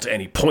travel to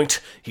any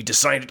point. He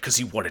designed it because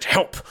he wanted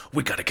help.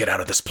 We got to get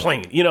out of this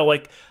plane."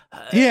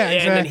 Yeah,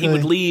 And then he would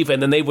exactly. leave,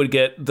 and then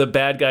the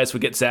bad guys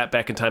would get zapped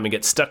back in time and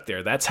get stuck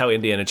there. That's how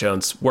Indiana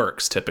Jones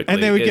works typically.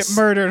 and they would get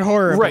murdered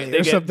horribly, Right,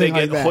 or something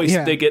like that.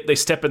 Yeah. They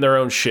step in their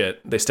own shit.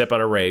 They step on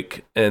a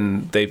rake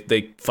and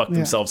they fuck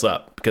themselves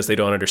up because they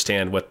don't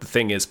understand what the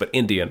thing is. But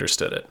Indy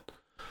understood it.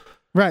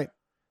 Right.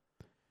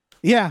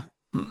 Yeah.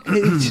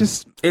 It's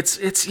just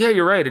It's yeah,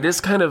 you're right. It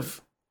is kind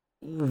of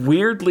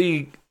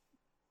weirdly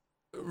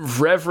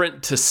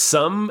reverent to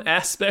some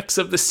aspects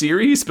of the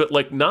series, but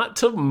like not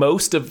to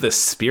most of the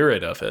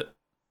spirit of it.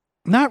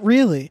 not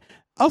really.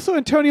 Also,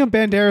 Antonio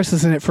Banderas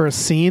is in it for a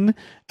scene,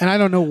 and I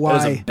don't know That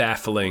was why. a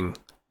baffling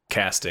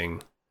casting Yeah,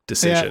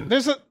 decision.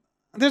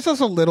 there's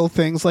also little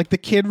things like the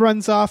kid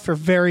runs off for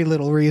very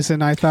little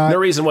reason. I thought No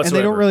reason whatsoever. and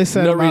they don't really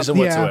set no him up. reason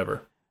Yeah.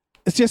 whatsoever.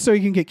 It's just so he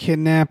can get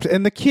kidnapped.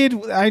 And the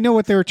kid, I know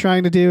what they were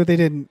trying to do. They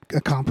didn't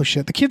accomplish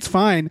it. The kid's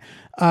fine.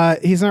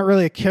 He's not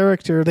really a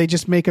character. They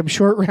just make him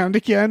short round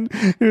again.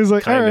 It was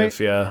like, all Kind right. of,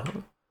 yeah.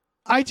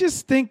 I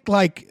just think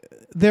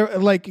there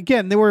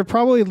were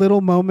probably little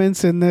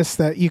moments in this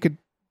that you could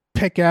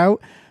pick out,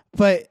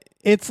 but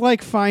it's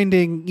like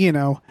finding,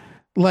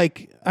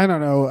 I don't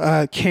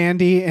know,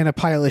 candy in a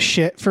pile of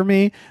shit for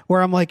me,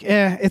 where I'm like,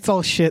 it's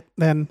all shit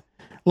then.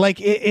 Like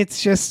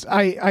it's just,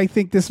 I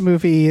think this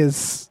movie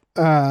is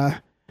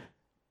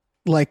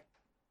like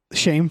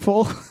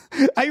shameful.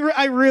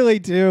 I really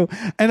do.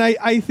 And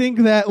I think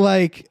that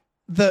like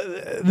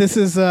this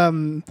is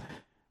a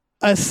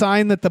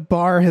sign that the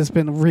bar has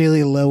been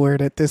really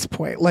lowered at this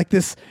point. Like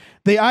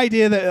the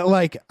idea that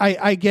like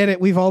I get it,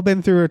 we've all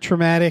been through a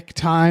traumatic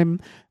time,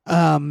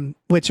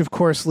 which of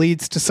course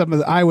leads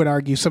to I would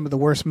argue some of the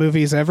worst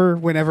movies ever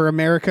whenever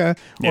America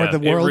or the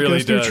world it really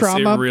goes through does.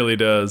 trauma. It really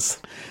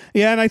does.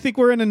 Yeah, and I think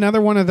we're in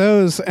another one of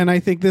those, and I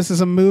think this is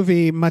a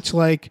movie much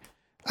like,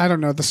 I don't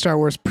know, the Star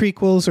Wars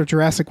prequels or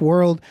Jurassic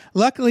World.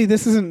 Luckily,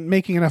 this isn't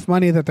making enough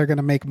money that they're going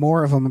to make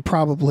more of them,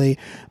 probably.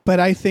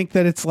 But I think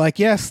that it's like,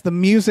 yes, the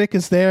music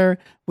is there.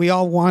 We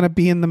all want to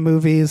be in the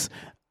movies.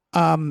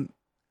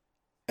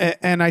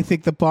 And I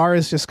think the bar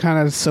is just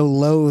kind of so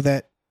low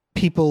that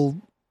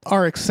people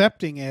are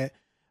accepting it.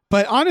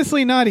 But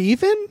honestly, not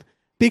even,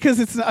 because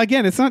it's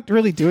not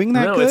really doing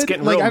that No, good. it's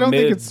getting like real I don't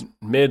think it's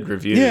mid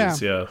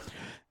reviews. Yeah.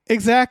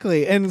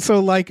 exactly. And so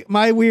like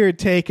my weird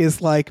take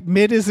is like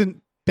mid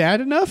isn't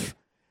bad enough.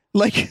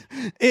 Like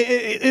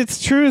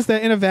it's true is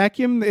that in a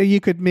vacuum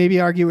you could maybe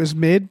argue it was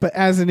mid, but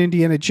as an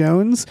Indiana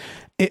Jones,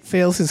 it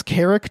fails his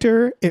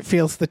character, it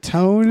fails the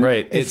tone,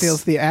 Right, it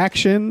fails the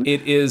action.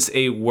 It is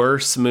a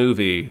worse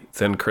movie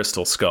than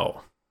Crystal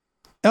Skull.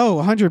 Oh,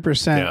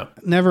 100%. Yeah.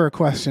 Never a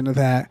question of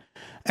that.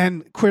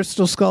 And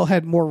Crystal Skull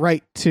had more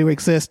right to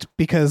exist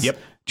because Yep.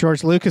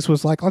 George Lucas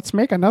was like, let's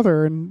make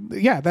another. And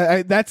yeah,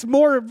 that's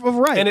more of a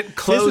right. And This it is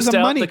closed a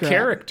out money the grab.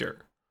 character.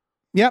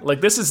 Yep.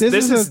 Like this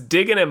is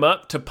digging him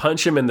up to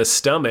punch him in the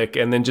stomach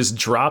and then just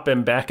drop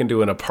him back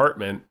into an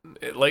apartment.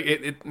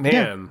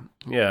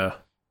 Yeah.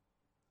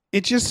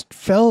 It just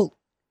felt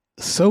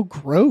so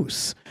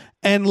gross.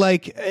 And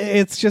like,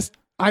 it's just,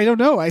 I don't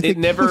know. I think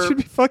never- people should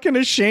be fucking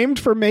ashamed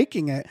for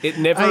making it. It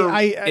never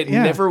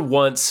yeah. never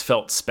once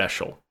felt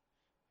special.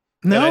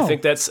 No. And I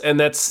think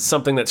that's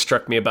something that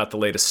struck me about the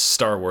latest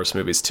Star Wars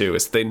movies too,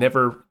 is they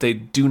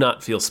do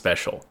not feel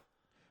special.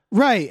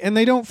 Right. And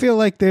they don't feel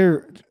like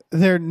they're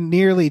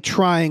nearly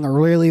trying or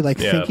really like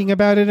thinking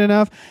about it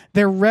enough.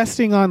 They're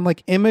resting on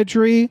like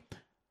imagery.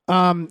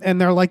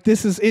 And they're like,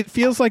 it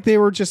feels like they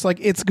were just like,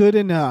 it's good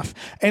enough.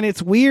 And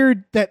it's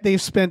weird that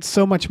they've spent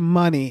so much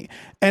money.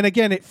 And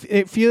again,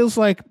 it feels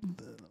like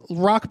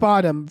rock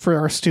bottom for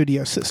our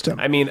studio system.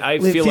 I mean, I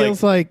It feel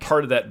feels like like-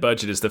 part of that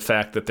budget is the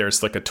fact that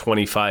there's like a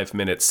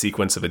 25-minute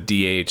sequence of a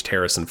de-aged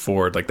Harrison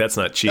Ford. Like that's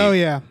not cheap. Oh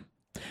yeah.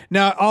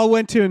 Now it all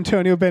went to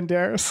Antonio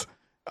Banderas.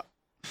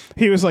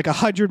 He was like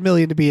 $100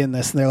 million to be in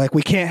this. And they're like,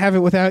 we can't have it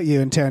without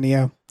you,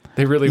 Antonio.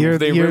 You're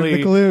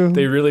the glue.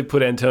 They really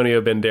put Antonio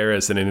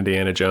Banderas in an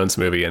Indiana Jones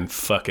movie and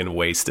fucking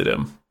wasted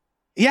him.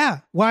 Yeah.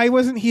 Why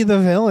wasn't he the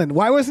villain?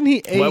 Why wasn't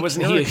he Why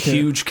wasn't he a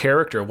huge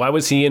character? Why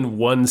was he in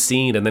one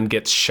scene and then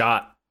gets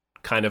shot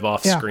kind of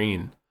off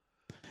screen?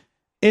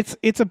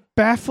 It's a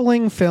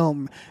baffling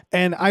film,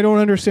 and I don't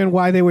understand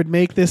why they would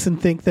make this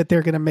and think that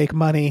they're going to make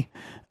money.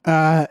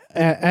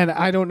 And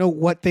I don't know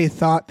what they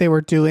thought they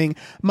were doing.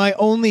 My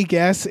only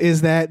guess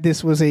is that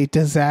this was a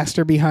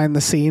disaster behind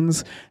the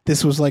scenes.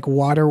 This was like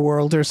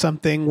Waterworld or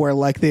something, where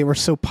like they were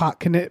so pot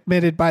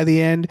committed by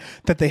the end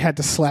that they had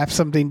to slap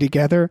something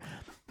together.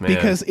 Man.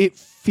 Because it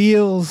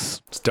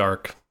feels, It's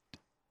dark.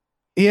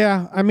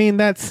 yeah, I mean,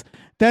 that's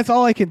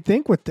all I can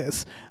think with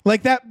this.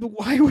 Like that,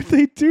 why would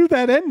they do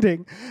that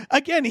ending?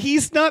 Again,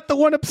 he's not the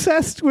one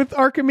obsessed with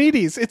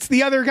Archimedes. It's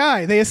the other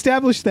guy. They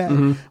established that.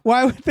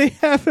 Why would they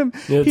have him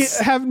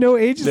have no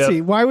agency?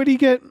 Yep. Why would he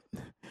get...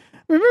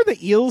 Remember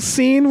the eels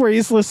scene where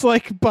he's just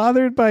like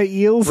bothered by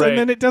eels Right. and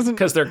then it doesn't...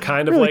 Because they're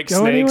kind of really like go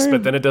snakes, anywhere?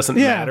 but then it doesn't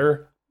Yeah.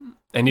 matter.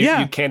 And you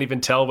Yeah. can't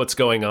even tell what's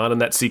going on in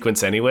that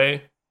sequence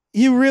anyway.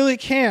 You really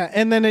can't.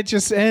 And then it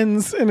just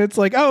ends and it's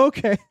like, oh,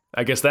 okay.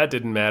 I guess that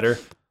didn't matter.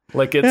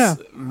 Like, it's... Yeah.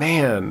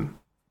 Man.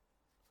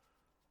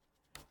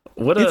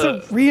 What It's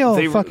a real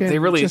fucking... They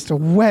really... just a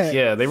wet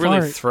Yeah, they really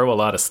fart. throw a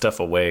lot of stuff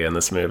away in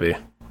this movie.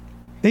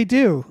 They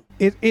do.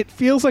 It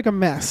feels like a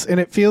mess, and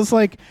it feels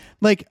like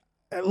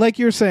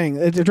you're saying,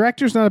 the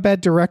director's not a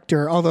bad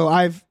director, although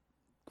I've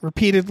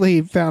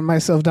repeatedly found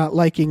myself not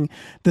liking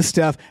the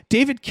stuff.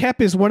 David Koepp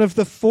is one of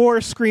the 4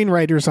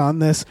 screenwriters on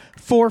this.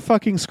 4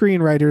 fucking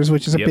screenwriters,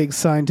 which is a Yep. big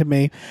sign to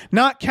me.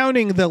 Not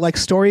counting the like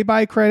story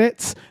by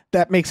credits,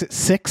 that makes it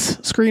 6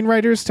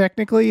 screenwriters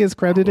technically is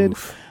credited.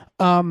 Oof.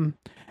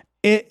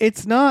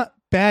 It's not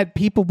bad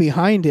people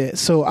behind it,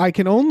 so I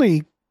can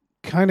only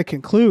kind of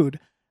conclude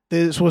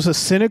this was a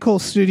cynical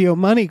studio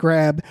money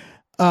grab,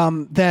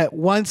 that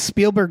once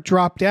Spielberg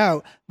dropped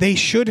out, they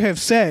should have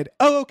said,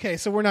 oh, okay,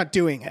 so we're not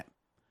doing it.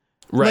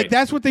 Right. Like,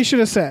 that's what they should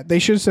have said. They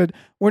should have said,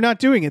 we're not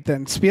doing it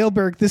then.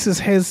 Spielberg, this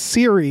is his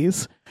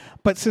series,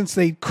 but since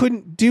they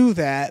couldn't do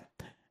that,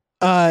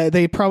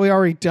 they probably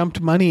already dumped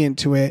money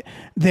into it.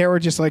 They were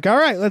just like, all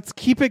right, let's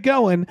keep it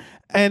going.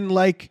 And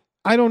like,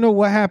 I don't know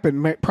what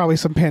happened. Probably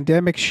some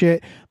pandemic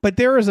shit. But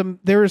there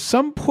is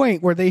some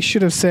point where they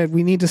should have said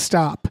we need to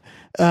stop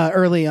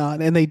early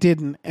on, and they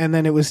didn't. And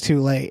then it was too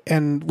late,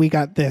 and we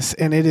got this.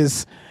 And it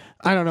is,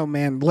 I don't know,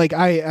 man. Like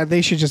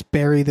they should just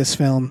bury this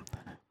film.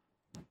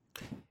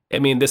 I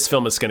mean, this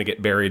film is going to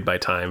get buried by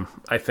time.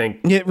 I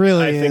think. It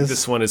really I think is.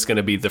 this one is going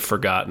to be the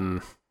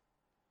forgotten.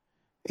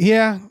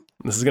 Yeah.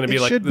 This is going to be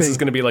It like should this be. is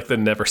going to be like the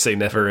Never Say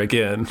Never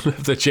Again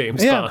of the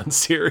James Yeah. Bond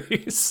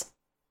series.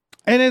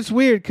 And it's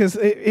weird because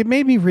it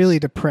made me really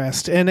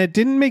depressed, and it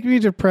didn't make me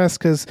depressed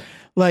because,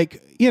 like,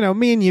 you know,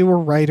 me and you were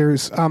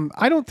writers.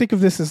 I don't think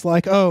of this as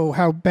like, oh,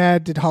 how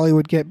bad did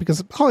Hollywood get?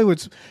 Because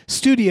Hollywood's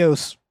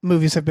studios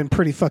movies have been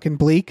pretty fucking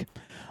bleak.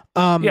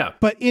 Yeah.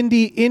 But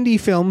indie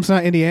films,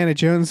 not Indiana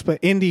Jones, but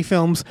indie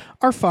films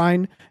are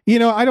fine. You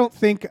know, I don't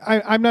think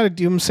I'm not a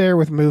doomsayer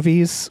with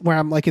movies where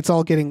I'm like, it's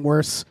all getting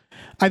worse.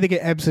 I think it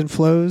ebbs and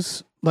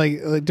flows,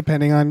 like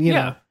depending on you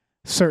know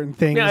certain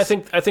things. Yeah, I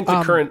think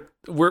the current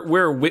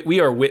we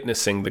are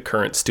witnessing the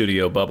current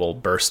studio bubble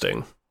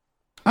bursting.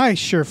 I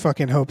sure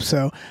fucking hope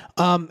so.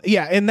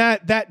 Yeah, and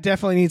that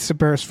definitely needs to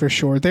burst for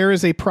sure. There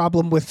is a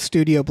problem with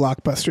studio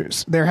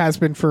blockbusters. There has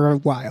been for a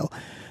while,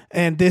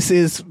 and this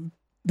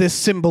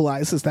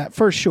symbolizes that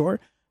for sure.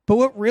 But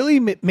what really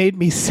made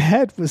me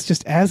sad was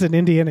just as an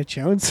Indiana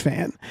Jones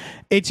fan,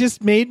 it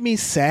just made me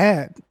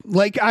sad.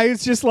 Like I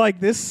was just like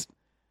this.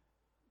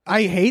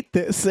 I hate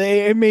this.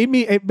 It made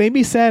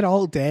me sad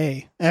all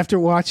day after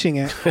watching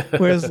it.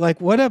 Whereas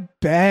like, what a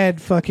bad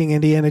fucking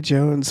Indiana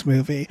Jones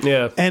movie.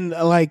 Yeah. And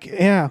like,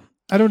 yeah,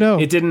 I don't know.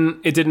 It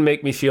didn't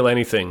make me feel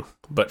anything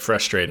but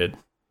frustrated.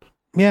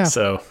 Yeah.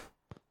 So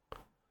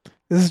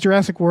This is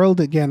Jurassic World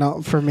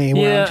again for me.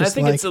 Where yeah, I'm just I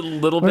think like, it's a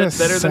little what bit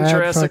better than sad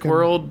Jurassic fucking-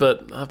 World,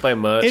 but not by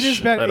much. It is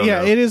better. I don't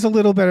Yeah, know. it is a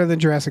little better than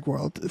Jurassic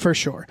World for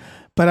sure.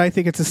 But I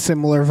think it's a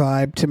similar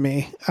vibe to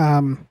me,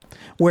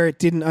 where it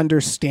didn't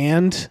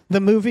understand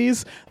the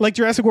movies. Like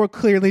Jurassic World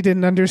clearly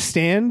didn't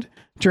understand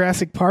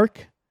Jurassic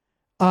Park.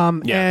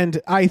 And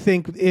I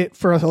think it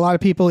for a lot of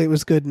people it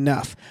was good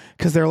enough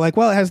because they're like,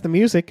 well, it has the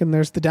music and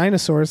there's the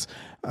dinosaurs,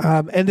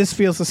 and this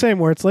feels the same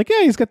where it's like,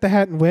 yeah, he's got the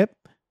hat and whip,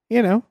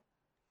 you know,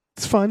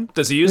 it's fun.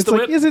 Does he use It's the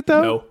like, whip? is it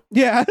though? No.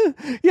 Yeah,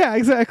 yeah,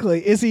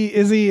 exactly. Is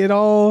he at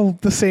all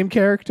the same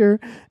character?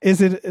 Does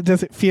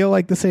it feel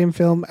like the same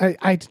film?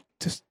 I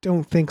just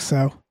don't think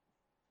so.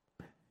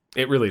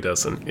 It really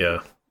doesn't. Yeah.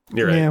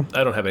 You're right. Yeah.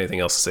 I don't have anything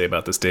else to say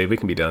about this, Dave. We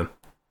can be done.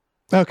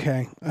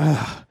 Okay.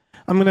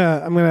 I'm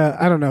gonna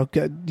I don't know,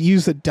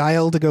 use a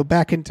dial to go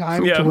back in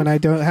time Yeah. to when I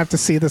don't have to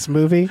see this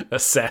movie.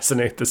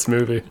 Assassinate this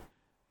movie.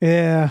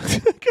 Yeah. I'm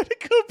gonna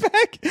go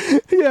back.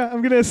 Yeah,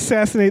 I'm gonna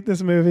assassinate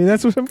this movie.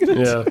 That's what I'm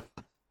gonna Yeah.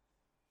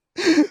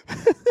 do.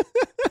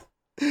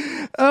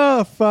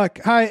 Oh fuck.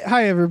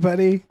 Hi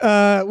everybody.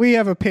 We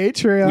have a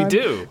Patreon. We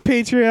do.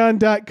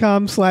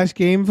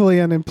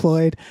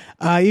 Patreon.com/gamefullyunemployed.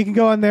 You can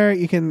go on there.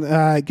 You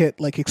can get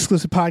like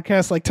exclusive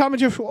podcasts like Tom and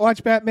Jeff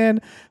Watch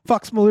Batman,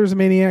 Fox Mulder's a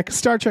Maniac,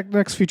 Star Trek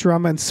Next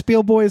Futurama, and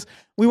Spiel Boys.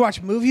 We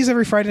watch movies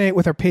every Friday night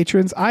with our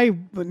patrons.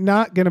 I'm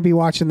not going to be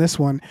watching this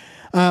one.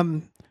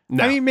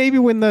 No. I mean, maybe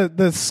when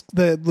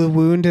the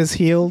wound is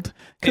healed.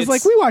 Because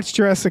like we watched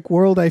Jurassic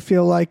World, I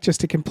feel like just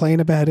to complain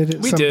about it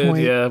at We some did.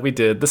 point. Yeah, we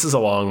did. This is a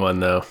long one,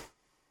 though.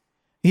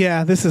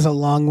 Yeah, this is a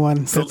long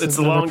one. So That's it's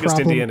the another longest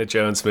problem. Indiana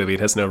Jones movie. It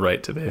has no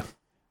right to be.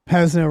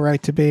 Has no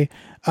right to be.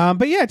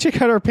 But yeah,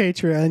 check out our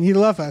Patreon. You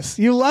love us.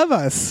 You love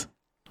us.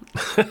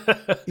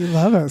 You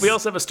love us. We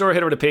also have a store.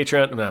 Head over to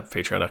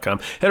patreon.com.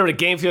 Head over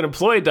to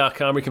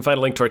gamefieldemployee.com where you can find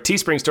a link to our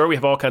Teespring store. We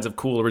have all kinds of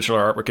cool original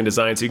artwork and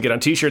designs. So you can get on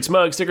t-shirts,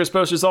 mugs, stickers,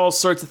 posters, all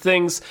sorts of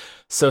things.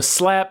 So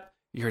slap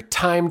your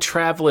time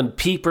traveling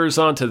peepers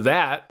onto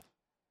that.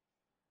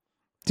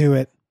 Do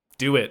it.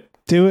 Do it.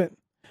 Do it.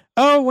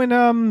 Oh,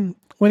 when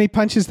he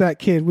punches that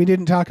kid, we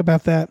didn't talk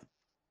about that.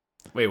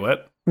 Wait,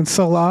 what? When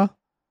Salah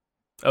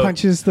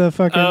punches the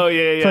fucking. Oh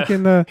yeah.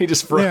 Fucking he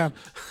just yeah.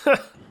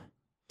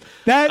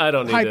 That I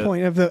don't need high it.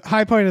 point of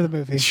the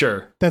movie.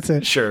 Sure. That's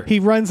it. Sure.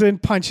 He runs in,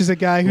 punches a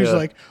guy who's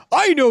like,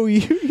 "I know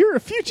you. You're a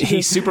fugitive."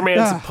 He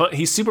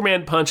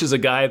Superman punches a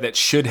guy that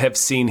should have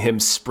seen him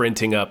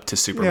sprinting up to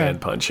Superman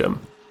punch him.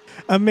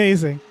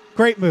 Amazing.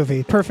 Great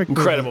movie. Perfect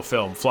movie. Incredible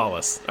film.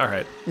 Flawless. All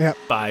right. Yeah.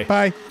 Bye.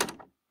 Bye.